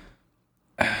think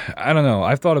I don't know.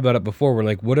 I've thought about it before. We're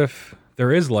like, what if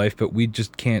there is life, but we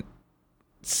just can't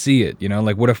see it,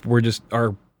 like what if we're just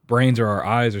our brains or our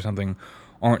eyes or something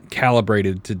aren't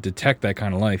calibrated to detect that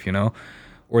kind of life,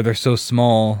 or they're so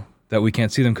small that we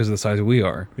can't see them because of the size we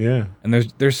are. Yeah. And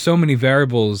there's so many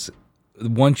variables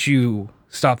once you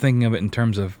stop thinking of it in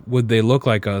terms of would they look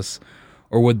like us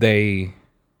or would they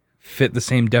fit the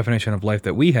same definition of life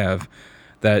that we have,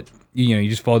 that you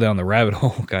just fall down the rabbit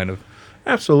hole kind of.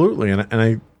 Absolutely. And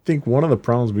I think one of the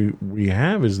problems we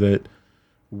have is that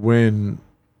when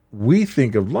we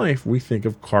think of life, we think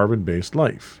of carbon-based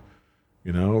life.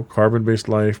 Carbon-based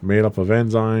life made up of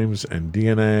enzymes and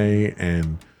DNA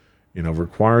and,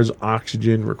 requires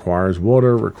oxygen, requires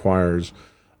water, requires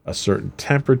a certain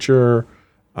temperature.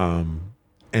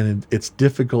 And it's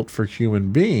difficult for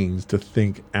human beings to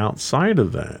think outside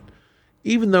of that,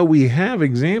 even though we have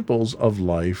examples of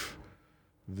life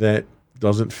that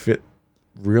doesn't fit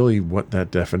really what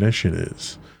that definition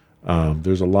is.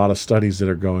 There's a lot of studies that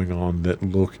are going on that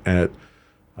look at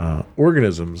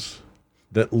organisms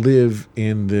that live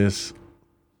in this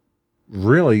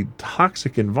really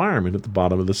toxic environment at the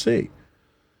bottom of the sea,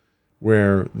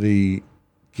 where the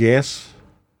gas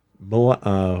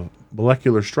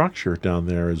molecular structure down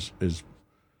there is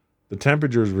the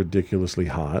temperature is ridiculously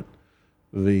hot,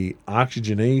 the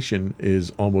oxygenation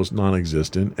is almost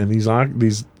non-existent, and these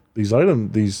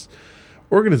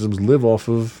organisms live off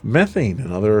of methane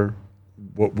and other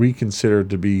what we consider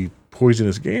to be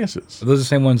poisonous gases. Are those the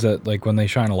same ones that, like, when they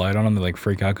shine a light on them, they like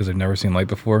freak out because they've never seen light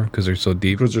before because they're so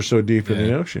deep? Because they're so deep in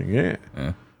the ocean, yeah.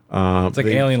 It's like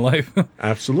alien life.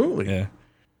 Absolutely. Yeah.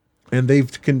 And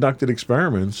they've conducted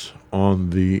experiments on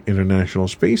the International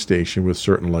Space Station with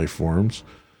certain life forms,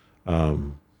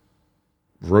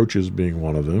 roaches being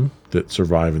one of them, that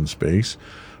survive in space.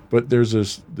 But there's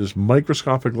this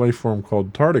microscopic life form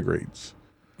called tardigrades.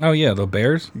 Oh, yeah, the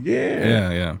bears?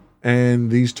 Yeah. And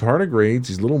these tardigrades,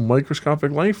 these little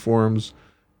microscopic life forms,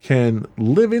 can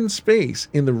live in space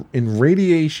in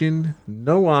radiation,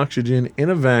 no oxygen, in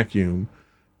a vacuum.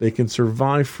 They can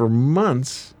survive for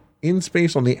months in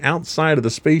space on the outside of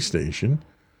the space station,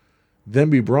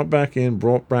 then be brought back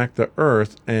to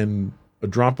Earth, and a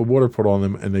drop of water put on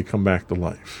them, and they come back to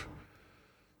life.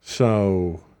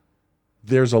 So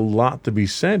there's a lot to be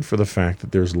said for the fact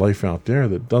that there's life out there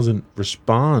that doesn't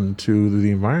respond to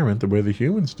the environment the way the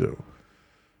humans do.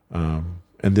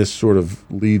 And this sort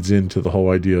of leads into the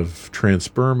whole idea of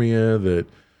transpermia, that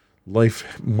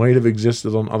life might have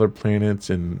existed on other planets,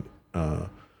 and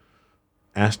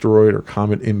asteroid or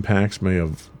comet impacts may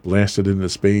have blasted into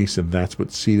space, and that's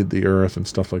what seeded the Earth and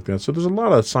stuff like that. So there's a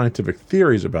lot of scientific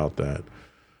theories about that,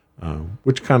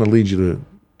 which kind of leads you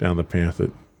down the path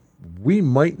that we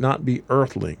might not be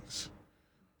Earthlings.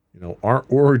 Our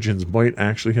origins might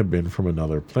actually have been from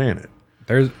another planet.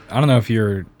 I don't know if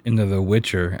you're into The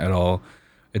Witcher at all.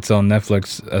 It's on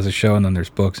Netflix as a show, and then there's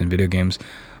books and video games.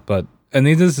 And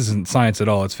this isn't science at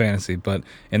all, it's fantasy. But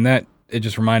in that, it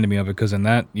just reminded me of it, because in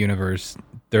that universe,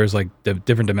 there's like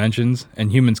different dimensions,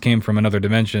 and humans came from another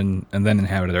dimension and then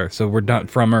inhabited Earth. So we're not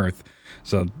from Earth.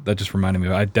 So that just reminded me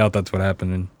of it. I doubt that's what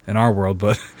happened in our world,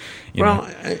 but you know.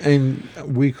 And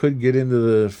we could get into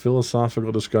the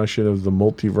philosophical discussion of the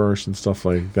multiverse and stuff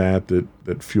like that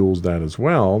fuels that as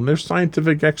well. And there's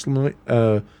scientific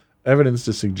evidence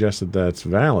to suggest that that's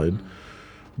valid.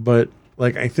 But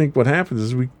like, I think what happens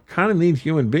is we kind of need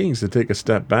human beings to take a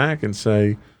step back and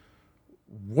say,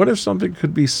 what if something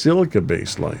could be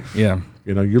silica-based life? Yeah.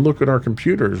 You know, you look at our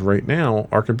computers right now,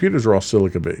 our computers are all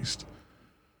silica-based.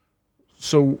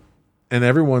 So, and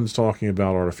everyone's talking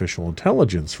about artificial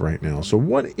intelligence right now. So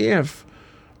what if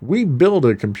we build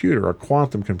a computer, a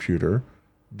quantum computer,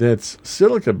 that's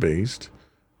silica-based,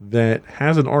 that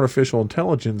has an artificial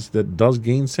intelligence that does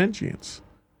gain sentience?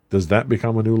 Does that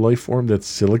become a new life form that's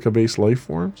silica-based life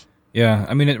forms? Yeah,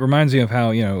 I mean, it reminds me of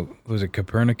how, you know, was it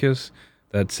Copernicus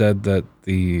that said that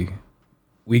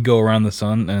we go around the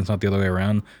sun and it's not the other way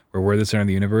around, where we're the center of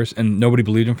the universe, and nobody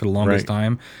believed him for the longest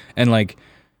time. And like,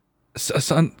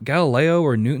 Galileo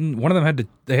or Newton, one of them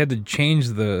had to change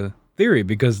the theory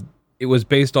because it was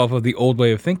based off of the old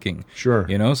way of thinking. Sure.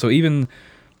 You know, so even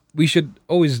we should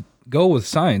always go with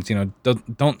science. You know,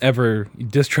 don't ever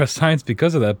distrust science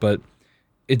because of that, but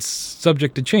it's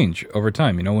subject to change over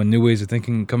time. You know, when new ways of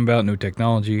thinking come about, new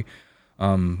technology,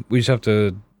 we just have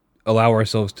to allow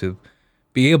ourselves to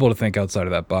be able to think outside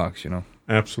of that box, you know?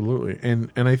 Absolutely. And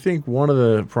I think one of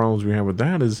the problems we have with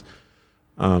that is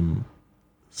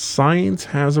science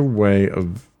has a way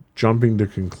of jumping to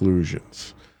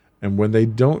conclusions. And when they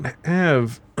don't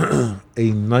have a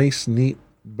nice, neat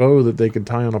bow that they can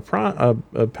tie on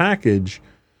a package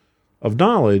of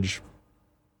knowledge,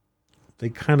 they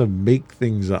kind of make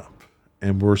things up.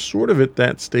 And we're sort of at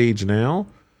that stage now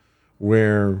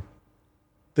where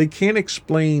they can't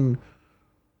explain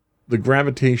the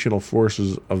gravitational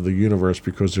forces of the universe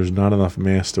because there's not enough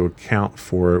mass to account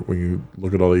for it when you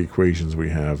look at all the equations we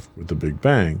have with the Big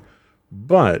Bang.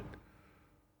 But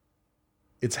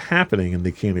it's happening and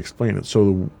they can't explain it.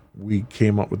 So we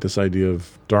came up with this idea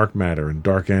of dark matter and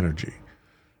dark energy.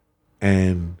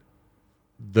 And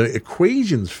the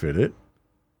equations fit it,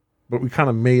 but we kind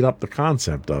of made up the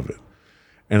concept of it.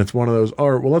 And it's one of those,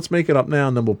 all right, well, let's make it up now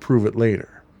and then we'll prove it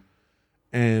later.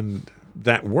 And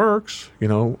that works. You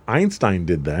know, Einstein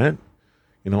did that.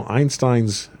 You know,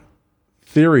 Einstein's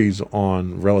theories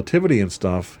on relativity and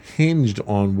stuff hinged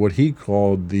on what he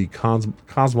called the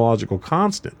cosmological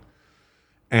constant.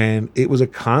 And it was a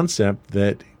concept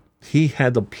that he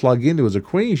had to plug into his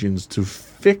equations to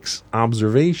fix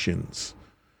observations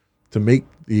to make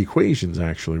the equations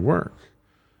actually work.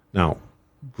 Now,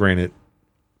 granted,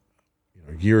 you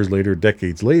know, years later,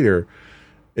 decades later,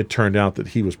 it turned out that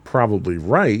he was probably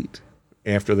right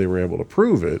after they were able to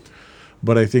prove it.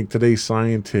 But I think today's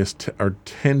scientists are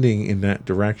tending in that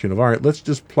direction of, all right, let's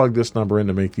just plug this number in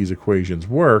to make these equations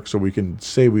work so we can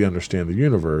say we understand the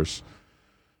universe.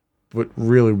 But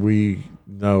really, we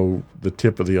know the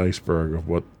tip of the iceberg of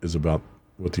what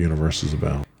the universe is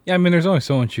about. Yeah, I mean, there's only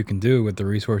so much you can do with the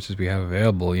resources we have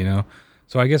available, you know?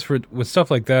 So I guess with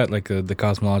stuff like that, like the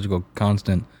cosmological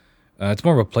constant, it's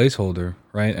more of a placeholder,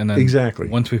 right? And then exactly.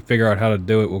 Once we figure out how to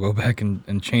do it, we'll go back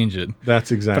and change it.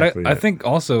 That's exactly But I think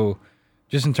also,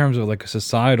 just in terms of like a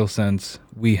societal sense,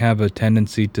 we have a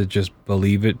tendency to just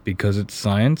believe it because it's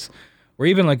science. Or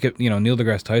even like, you know, Neil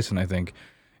deGrasse Tyson, I think,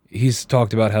 he's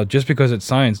talked about how just because it's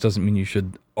science doesn't mean you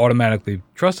should automatically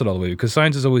trust it all the way, because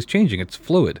science is always changing. It's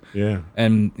fluid. Yeah.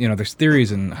 And, you know, there's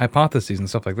theories and hypotheses and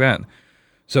stuff like that.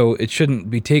 So it shouldn't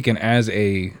be taken as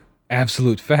a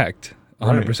absolute fact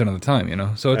 100% of the time, you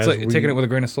know? So it's like taking it with a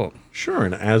grain of salt. Sure.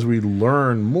 And as we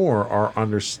learn more, our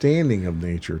understanding of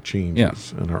nature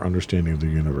changes and our understanding of the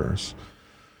universe.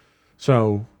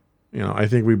 So, you know, I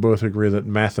think we both agree that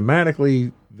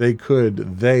mathematically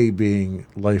they being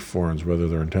life forms, whether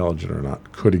they're intelligent or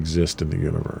not, could exist in the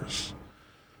universe.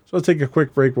 So let's take a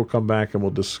quick break. We'll come back and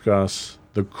we'll discuss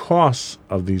the costs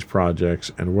of these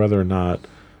projects and whether or not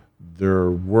they're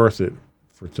worth it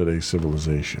for today's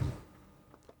civilization.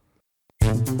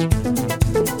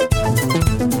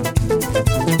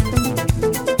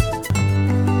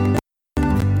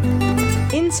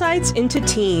 Insights into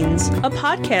Teens, a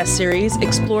podcast series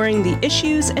exploring the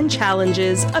issues and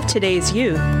challenges of today's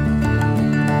youth.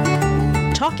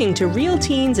 Talking to real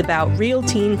teens about real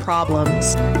teen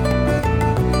problems.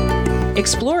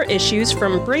 Explore issues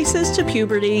from braces to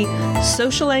puberty,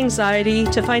 social anxiety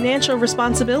to financial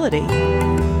responsibility.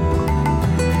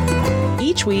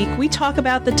 Each week, we talk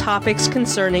about the topics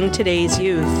concerning today's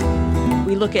youth.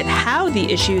 We look at how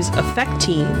the issues affect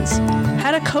teens,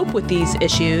 how to cope with these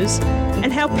issues,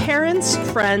 and how parents,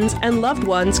 friends, and loved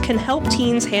ones can help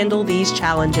teens handle these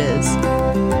challenges.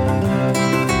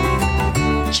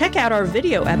 Check out our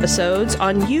video episodes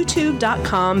on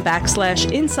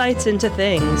youtube.com/insights into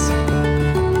things.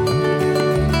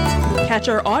 Catch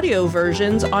our audio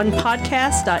versions on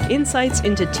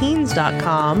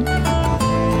podcast.insightsintoteens.com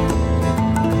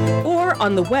or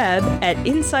on the web at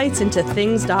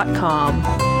insightsintothings.com.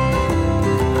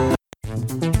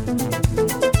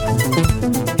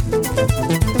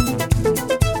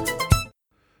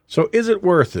 So is it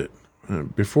worth it?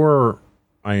 Before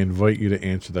I invite you to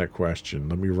answer that question,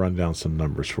 let me run down some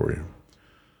numbers for you.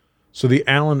 So the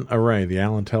Allen Array, the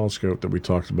Allen telescope that we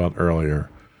talked about earlier,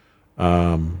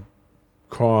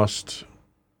 cost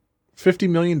 $50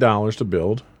 million to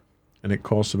build, and it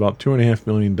costs about $2.5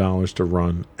 million to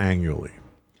run annually.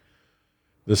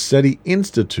 The SETI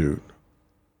Institute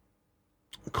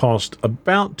cost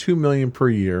about $2 million per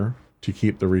year to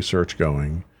keep the research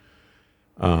going,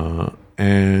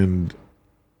 and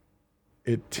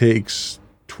it takes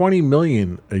 $20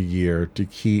 million a year to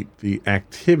keep the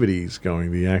activities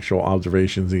going, the actual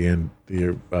observations,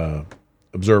 the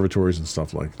observatories and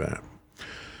stuff like that.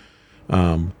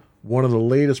 One of the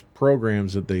latest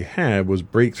programs that they had was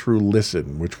Breakthrough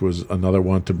Listen, which was another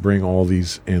one to bring all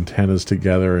these antennas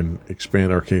together and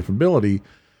expand our capability.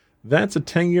 That's a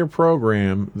 10-year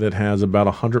program that has about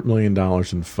 $100 million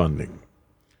in funding.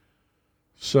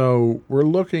 So we're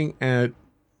looking at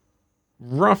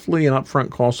roughly an upfront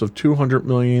cost of $200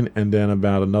 million and then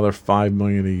about another $5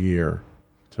 million a year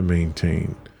to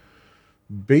maintain.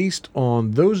 Based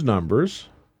on those numbers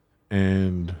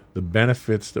and the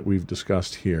benefits that we've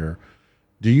discussed here,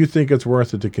 do you think it's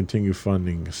worth it to continue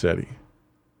funding SETI?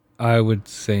 I would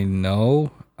say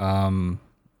no.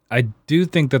 I do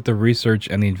think that the research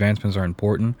and the advancements are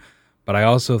important, but I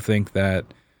also think that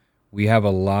we have a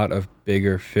lot of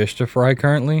bigger fish to fry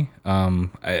currently.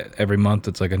 Every month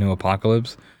it's like a new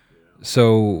apocalypse.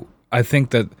 So I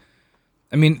think that,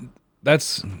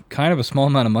 that's kind of a small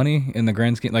amount of money in the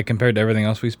grand scheme, like compared to everything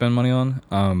else we spend money on.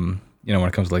 When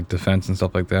it comes to like defense and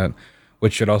stuff like that,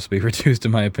 which should also be reduced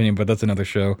in my opinion, but that's another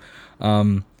show.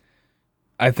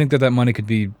 I think that money could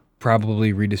be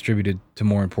probably redistributed to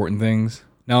more important things.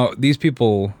 Now, these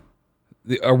people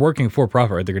are working for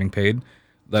profit, right? They're getting paid.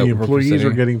 The employees are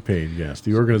getting paid, yes.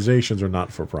 The organizations are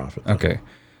not for profit. Though. Okay.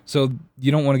 So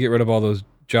you don't want to get rid of all those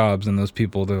jobs and those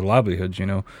people, their livelihoods,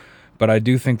 But I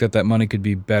do think that money could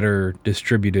be better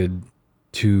distributed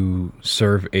to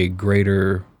serve a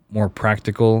greater, more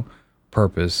practical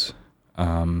purpose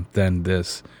than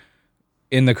this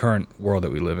in the current world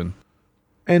that we live in.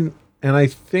 And I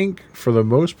think for the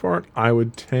most part, I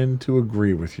would tend to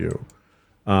agree with you.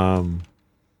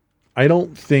 I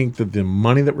don't think that the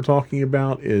money that we're talking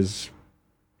about is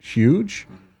huge.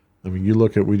 I mean, you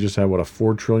look at, we just had, a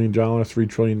 $4 trillion, $3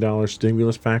 trillion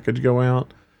stimulus package go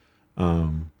out.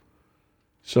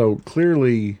 So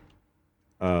clearly,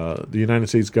 the United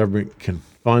States government can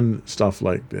fund stuff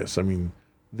like this. I mean,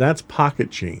 that's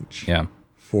pocket change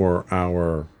for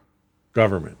our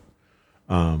government.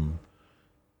 I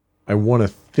want to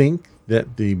think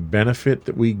that the benefit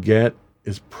that we get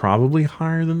is probably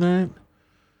higher than that.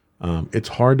 It's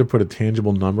hard to put a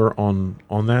tangible number on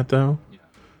that, though.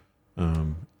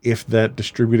 If that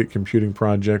distributed computing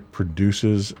project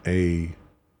produces a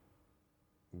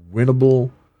winnable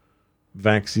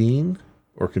vaccine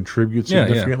or contributes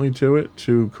significantly to it,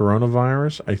 to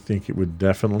coronavirus, I think it would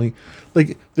definitely,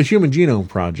 like the Human Genome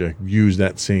Project used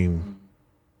that same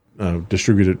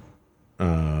distributed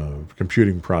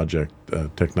computing project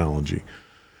technology.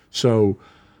 So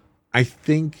I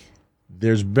think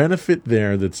there's benefit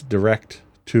there that's direct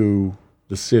to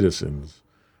the citizens,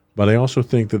 but I also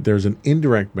think that there's an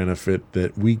indirect benefit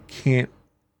that we can't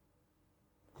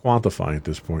quantify at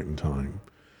this point in time.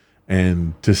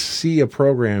 And to see a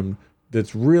program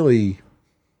that's really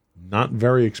not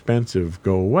very expensive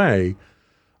go away,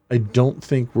 I don't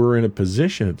think we're in a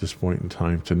position at this point in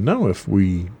time to know if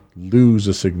we lose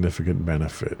a significant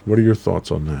benefit. What are your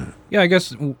thoughts on that? Yeah, I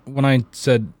guess when I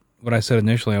said what I said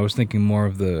initially, I was thinking more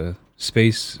of the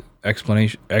space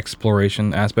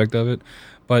exploration aspect of it.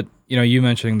 But, you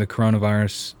mentioning the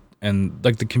coronavirus and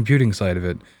like the computing side of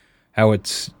it, how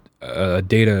it's a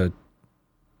data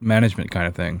management kind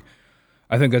of thing.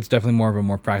 I think that's definitely more of a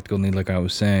more practical need, like I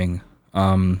was saying.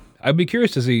 I'd be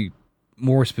curious to see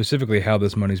more specifically how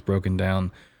this money's broken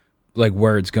down, like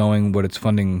where it's going, what it's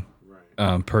funding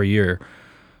per year.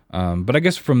 But I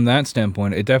guess from that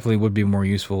standpoint, it definitely would be more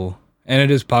useful. And it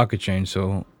is pocket change,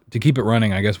 so to keep it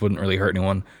running, I guess, wouldn't really hurt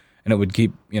anyone. And it would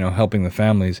keep, helping the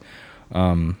families.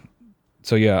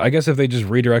 So yeah, I guess if they just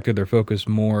redirected their focus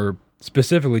more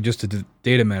specifically just to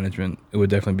data management, it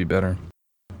would definitely be better.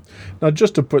 Now,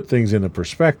 just to put things into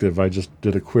perspective, I just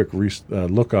did a quick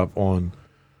look up on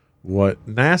what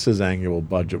NASA's annual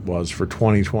budget was for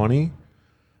 2020.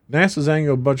 NASA's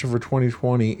annual budget for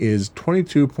 2020 is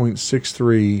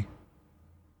 $22.63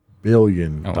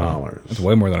 billion. Oh, wow. That's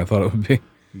way more than I thought it would be.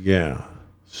 Yeah.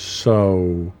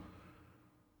 So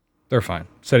they're fine.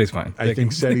 SETI's fine. I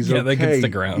think SETI's okay. They can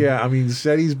stick around. Yeah, I mean,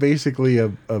 SETI's basically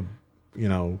a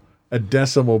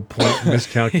decimal point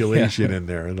miscalculation in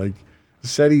there. Like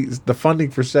SETI, the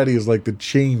funding for SETI is like the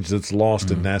change that's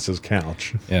lost in NASA's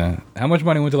couch. Yeah. How much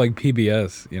money went to like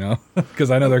PBS,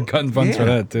 Because I know they're cutting funds for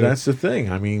that too. That's the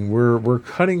thing. I mean, we're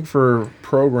cutting for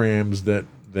programs that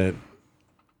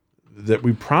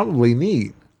we probably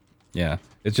need. Yeah.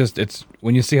 It's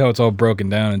when you see how it's all broken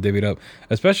down and divvied up,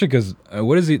 especially because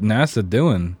what is NASA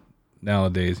doing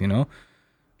nowadays,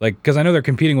 Like, because I know they're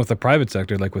competing with the private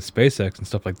sector, like with SpaceX and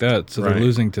stuff like that. So they're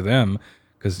losing to them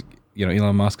because,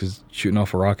 Elon Musk is shooting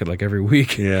off a rocket like every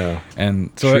week. Yeah. And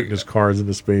so shooting his cars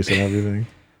into space and everything.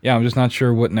 Yeah, I'm just not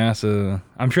sure what NASA,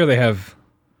 I'm sure they have,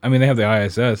 they have the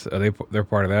ISS. They're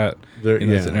part of that.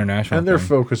 It's an international and they're thing.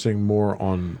 focusing more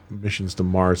on missions to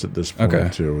Mars at this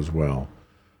point, too, as well.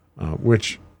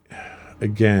 Which,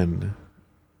 again,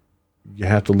 you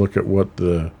have to look at what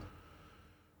the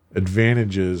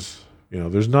advantages.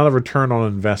 There's not a return on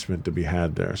investment to be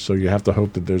had there. So you have to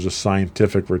hope that there's a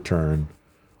scientific return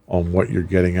on what you're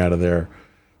getting out of there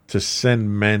to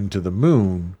send men to the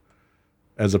moon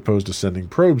as opposed to sending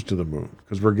probes to the moon.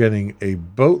 Because we're getting a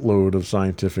boatload of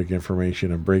scientific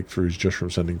information and breakthroughs just from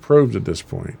sending probes at this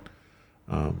point.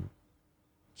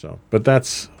 But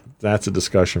that's a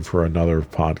discussion for another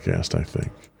podcast, I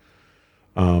think.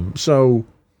 So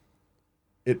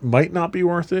it might not be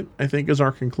worth it, I think, is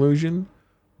our conclusion.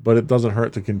 But it doesn't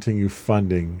hurt to continue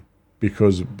funding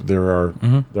because there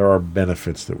are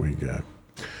benefits that we get.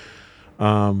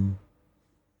 And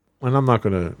I'm not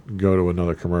going to go to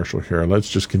another commercial here. Let's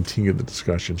just continue the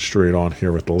discussion straight on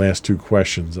here with the last two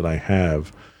questions that I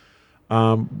have.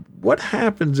 What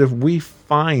happens if we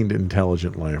find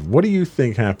intelligent life? What do you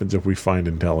think happens if we find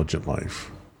intelligent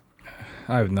life?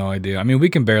 I have no idea. We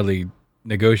can barely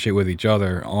negotiate with each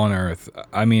other on Earth.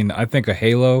 I think a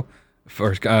Halo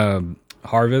for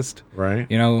Harvest, right?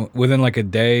 Within like a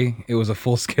day, it was a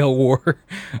full-scale war,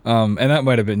 and that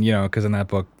might have been, because in that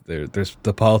book, there's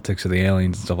the politics of the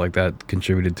aliens and stuff like that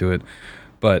contributed to it.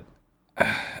 But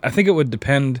I think it would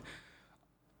depend.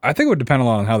 I think it would depend a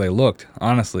lot on how they looked.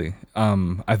 Honestly,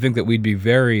 I think that we'd be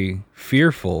very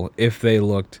fearful if they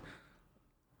looked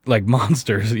like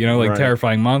monsters, like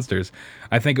terrifying monsters.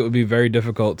 I think it would be very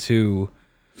difficult to,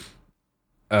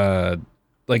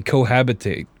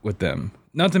 cohabitate with them.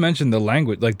 Not to mention the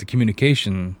language, like the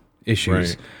communication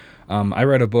issues. Right. I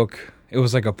read a book. It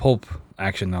was like a pulp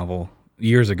action novel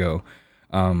years ago,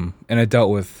 and it dealt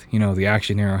with the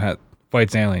action hero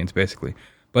fights aliens basically,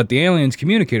 but the aliens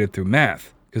communicated through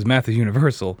math because math is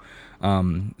universal.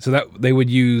 So that they would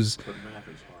use. But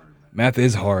math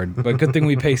is hard, but good thing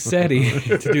we pay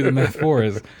SETI to do the math for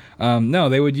us. No,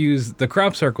 they would use the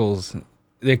crop circles.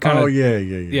 They kind of yeah.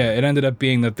 It ended up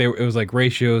being that it was like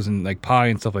ratios and like pi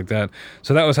and stuff like that.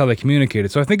 So that was how they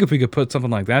communicated. So I think if we could put something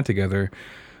like that together,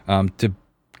 to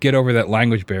get over that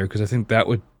language barrier, because I think that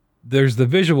would. There's the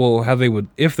visual how they would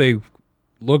if they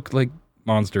look like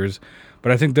monsters,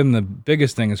 but I think then the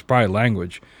biggest thing is probably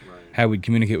language, how we'd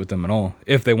communicate with them at all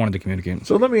if they wanted to communicate.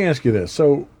 So let me ask you this: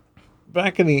 so.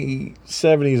 Back in the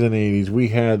 70s and 80s, we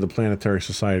had the Planetary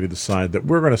Society decide that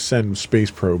we're going to send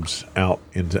space probes out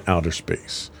into outer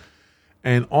space.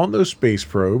 And on those space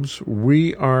probes,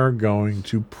 we are going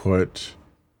to put...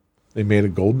 They made a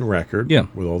golden record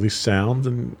with all these sounds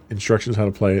and instructions how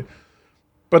to play it.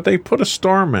 But they put a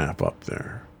star map up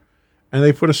there. And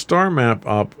they put a star map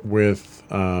up with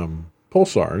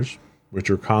pulsars, which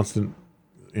are constant,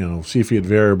 Cepheid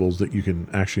variables that you can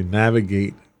actually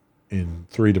navigate in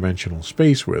three-dimensional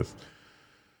space with.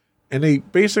 And they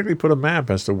basically put a map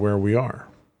as to where we are.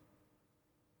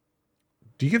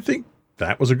 Do you think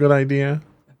that was a good idea?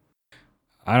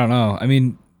 I don't know.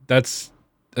 That's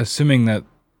assuming that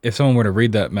if someone were to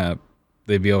read that map,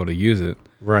 they'd be able to use it.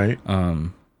 Right.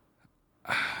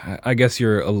 I guess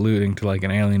you're alluding to like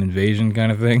an alien invasion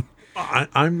kind of thing.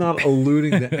 I'm not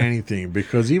alluding to anything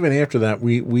because even after that,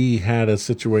 we had a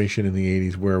situation in the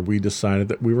 80s where we decided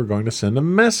that we were going to send a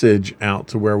message out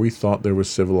to where we thought there was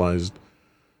civilized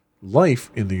life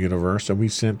in the universe. And we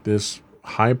sent this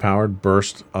high-powered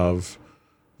burst of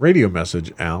radio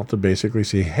message out to basically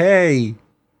say, hey,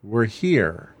 we're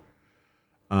here.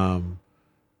 I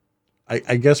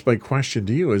guess my question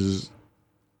to you is,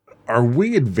 are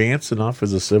we advanced enough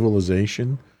as a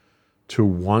civilization to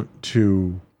want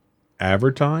to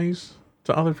advertise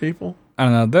to other people? I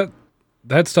don't know.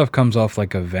 That stuff comes off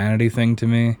like a vanity thing to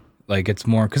me. Like it's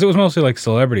more because it was mostly like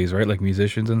celebrities, right? Like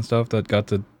musicians and stuff that got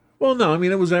to. Well, no, I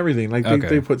mean it was everything. Like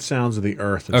they put sounds of the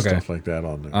earth and stuff like that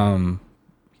on there.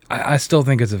 I still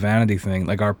think it's a vanity thing,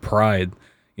 like our pride,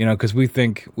 because we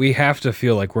think we have to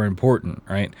feel like we're important,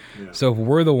 right? Yeah. So if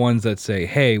we're the ones that say,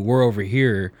 "Hey, we're over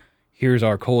here. Here's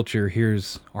our culture.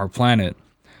 Here's our planet."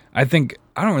 I don't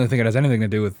really think it has anything to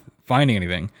do with finding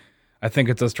anything. I think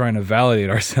it's us trying to validate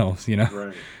ourselves,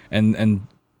 right. and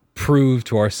prove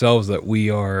to ourselves that we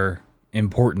are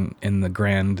important in the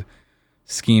grand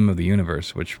scheme of the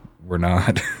universe, which we're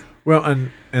not. Well,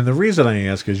 and the reason I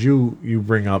ask is you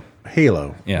bring up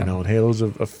Halo. Yeah. And Halo's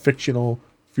a fictional,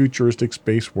 futuristic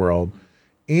space world.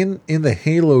 In the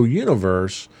Halo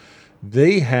universe,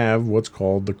 they have what's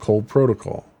called the Cole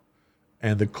Protocol.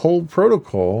 And the Cole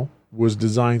Protocol was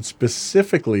designed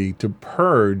specifically to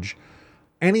purge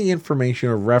any information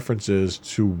or references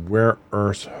to where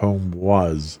Earth's home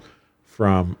was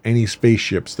from any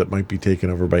spaceships that might be taken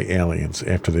over by aliens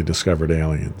after they discovered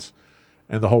aliens.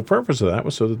 And the whole purpose of that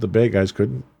was so that the bad guys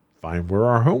couldn't find where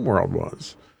our home world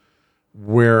was.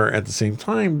 Where at the same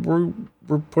time,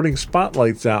 we're putting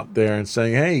spotlights out there and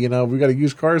saying, hey, we got a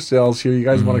used car sales here. You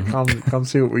guys want to come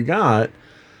see what we got?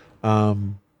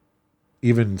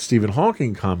 Even Stephen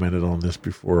Hawking commented on this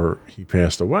before he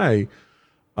passed away,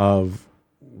 of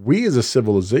we as a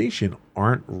civilization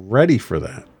aren't ready for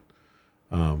that.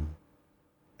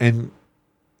 And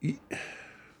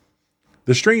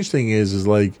the strange thing is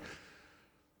like,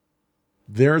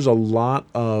 there's a lot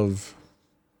of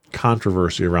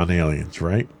controversy around aliens,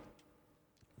 right?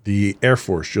 The Air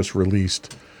Force just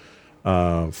released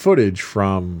footage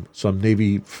from some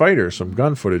Navy fighters, some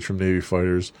gun footage from Navy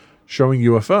fighters showing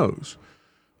UFOs.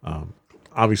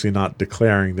 Obviously not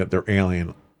declaring that they're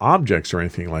alien objects or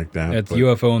anything like that. It's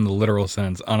UFO in the literal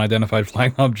sense, unidentified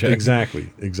flying object. Exactly.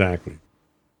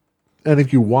 And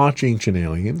if you watch Ancient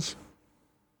Aliens,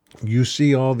 you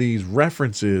see all these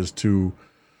references to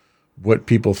what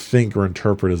people think or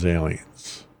interpret as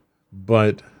aliens.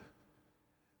 But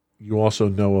you also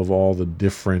know of all the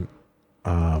different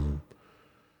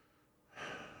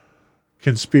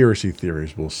conspiracy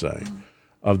theories, we'll say,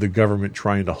 of the government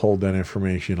trying to hold that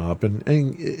information up. And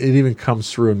it even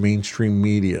comes through in mainstream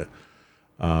media,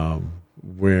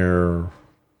 where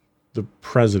the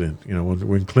president,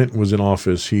 when Clinton was in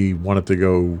office, he wanted to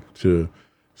go to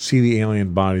see the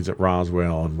alien bodies at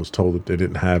Roswell and was told that they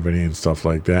didn't have any and stuff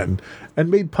like that,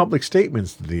 and made public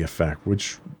statements to the effect,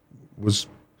 which was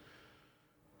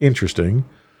interesting.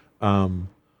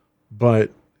 But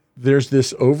there's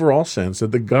this overall sense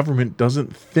that the government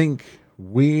doesn't think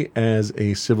we as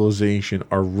a civilization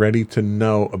are ready to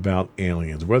know about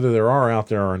aliens, whether there are out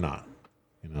there or not.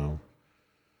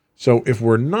 So if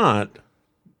we're not,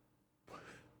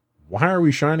 why are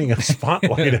we shining a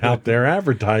spotlight out there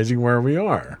advertising where we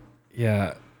are?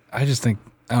 Yeah, I just think,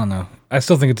 I don't know. I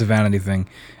still think it's a vanity thing.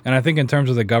 And I think in terms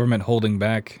of the government holding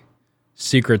back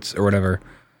secrets or whatever,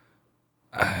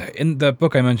 in that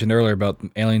book I mentioned earlier about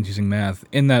aliens using math,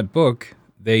 in that book,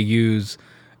 they use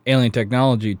alien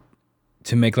technology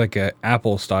to make like a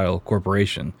Apple-style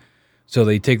corporation. So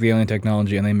they take the alien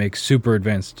technology and they make super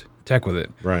advanced tech with it.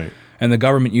 Right. And the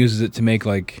government uses it to make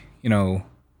like,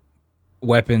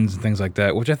 weapons and things like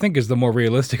that, which I think is the more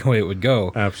realistic way it would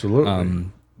go. Absolutely.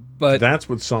 But that's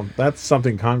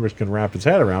something Congress can wrap its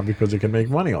head around because it can make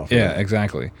money off of it. Yeah,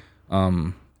 exactly.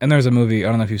 And there's a movie, I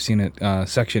don't know if you've seen it,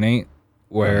 Section 8,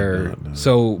 where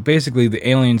so basically the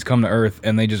aliens come to Earth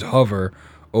and they just hover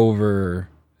over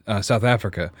South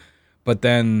Africa. But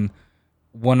then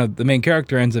one of the main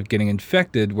character ends up getting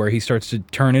infected where he starts to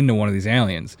turn into one of these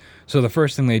aliens. So the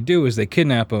first thing they do is they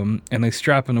kidnap him and they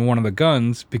strap him to one of the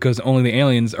guns because only the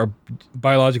aliens are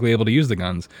biologically able to use the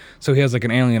guns. So he has like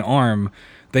an alien arm.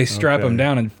 They strap him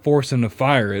down and force him to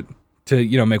fire it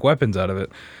to, make weapons out of it.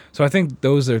 So I think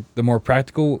those are the more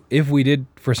practical. If we did,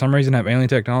 for some reason, have alien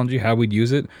technology, how we'd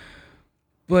use it.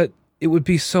 But it would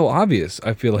be so obvious,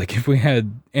 I feel like, if we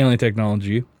had alien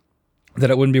technology, that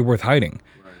it wouldn't be worth hiding.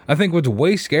 I think what's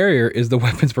way scarier is the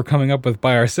weapons we're coming up with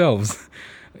by ourselves.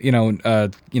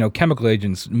 Chemical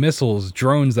agents, missiles,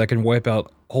 drones that can wipe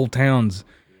out whole towns,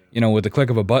 with the click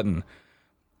of a button.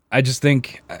 I just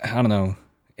think, I don't know,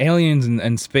 aliens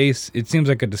and space, it seems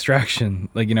like a distraction.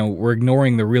 Like, we're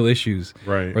ignoring the real issues.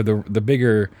 Right. Or the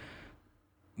bigger,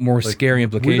 more scary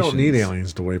implications. We don't need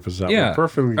aliens to wipe us out. Yeah. We're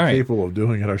perfectly capable of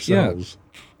doing it ourselves.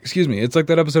 Yeah. Excuse me. It's like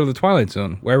that episode of The Twilight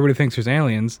Zone where everybody thinks there's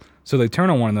aliens, so they turn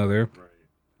on one another. Right.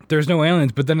 There's no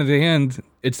aliens, but then at the end,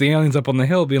 it's the aliens up on the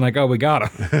hill being like, "Oh, we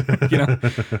got them."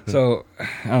 So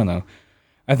I don't know.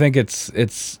 I think it's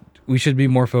we should be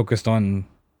more focused on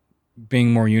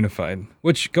being more unified.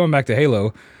 Which, going back to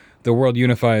Halo, the world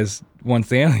unifies once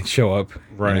the aliens show up.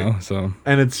 Right. You know? So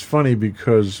And it's funny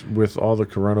because with all the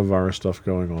coronavirus stuff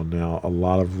going on now, a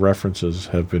lot of references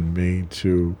have been made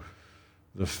to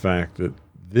the fact that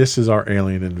this is our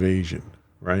alien invasion,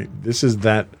 right? This is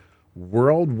that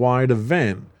worldwide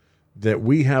event that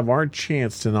we have our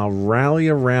chance to now rally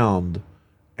around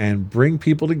and bring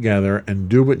people together and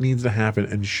do what needs to happen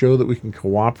and show that we can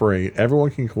cooperate.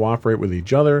 Everyone can cooperate with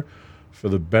each other for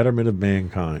the betterment of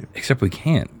mankind. except we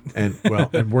can't. And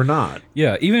and we're not.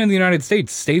 Yeah, even in the United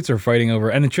States, states are fighting over,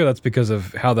 and I'm sure that's because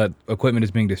of how that equipment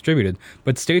is being distributed,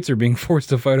 but states are being forced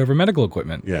to fight over medical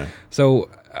equipment. Yeah. So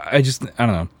I don't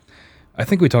know. I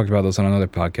think we talked about this on another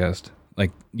podcast,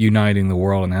 like uniting the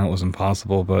world and how it was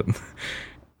impossible, but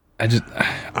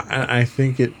I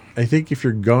think if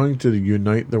you're going to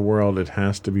unite the world, it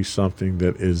has to be something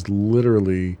that is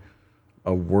literally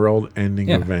a world-ending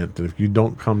event. That if you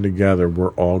don't come together,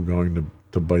 we're all going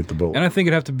to bite the bullet. And I think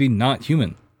it'd have to be not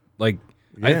human. Like,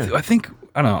 I think,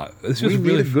 I don't know. It's just we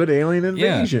really need a good alien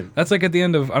invasion. Yeah, that's like at the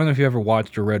end of, I don't know if you ever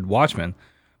watched or read Watchmen,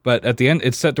 but at the end,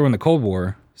 it's set during the Cold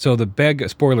War. So the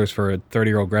spoilers for a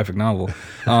 30-year-old graphic novel,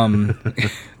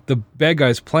 the bad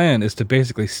guy's plan is to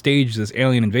basically stage this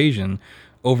alien invasion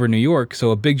over New York.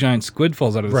 So a big giant squid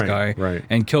falls out of the sky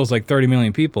and kills like 30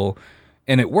 million people.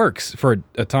 And it works for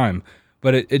a time.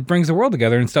 But it brings the world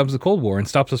together and stops the Cold War and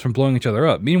stops us from blowing each other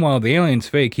up. Meanwhile, the alien's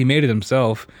fake. He made it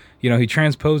himself. You know, he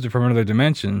transposed it from another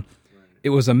dimension. It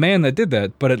was a man that did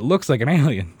that, but it looks like an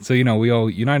alien. So, you know, we all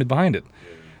united behind it.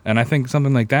 And I think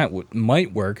something like that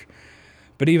might work.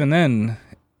 But even then,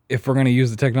 if we're going to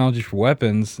use the technology for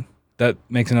weapons, that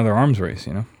makes another arms race,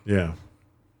 you know? Yeah.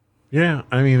 Yeah,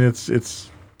 I mean,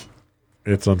 it's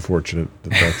unfortunate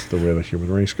that that's the way the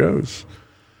human race goes.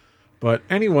 But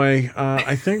anyway,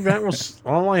 I think that was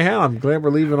all I had. I'm glad we're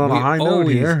leaving on a high note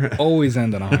here. Always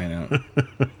end on a high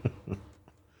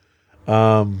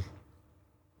note.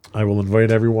 I will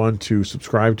invite everyone to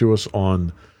subscribe to us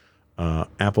on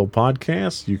Apple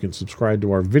Podcasts. You can subscribe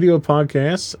to our video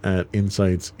podcasts at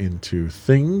Insights into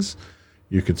Things.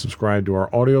 You can subscribe to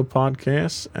our audio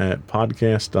podcasts at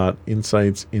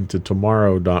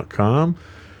podcast.insightsintotomorrow.com.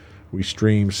 We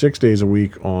stream 6 days a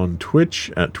week on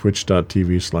Twitch at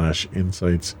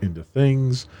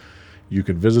twitch.tv/insightsintothings. You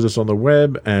can visit us on the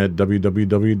web at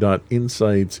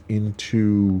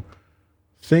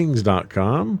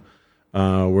www.insightsintothings.com,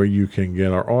 where you can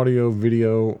get our audio,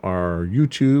 video, our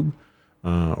YouTube,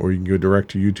 or you can go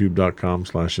direct to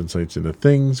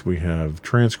youtube.com/insightsintothings. We have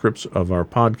transcripts of our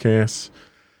podcasts.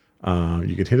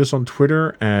 You can hit us on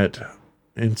Twitter at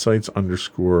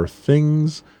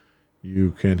insights_things.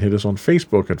 You can hit us on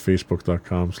Facebook at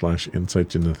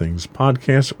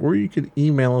facebook.com/insightsintothingspodcast, or you can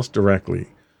email us directly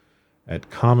at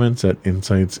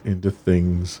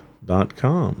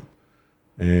comments@insightsintothings.com.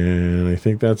 And I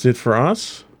think that's it for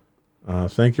us.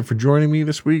 Thank you for joining me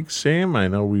this week, Sam. I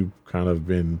know we've kind of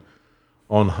been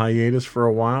on hiatus for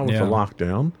a while with the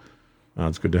lockdown.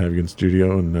 It's good to have you in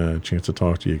studio and a chance to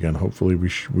talk to you again. Hopefully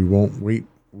we won't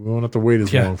have to wait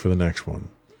as long for the next one.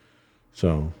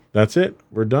 So that's it.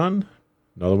 We're done.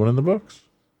 Another one in the books.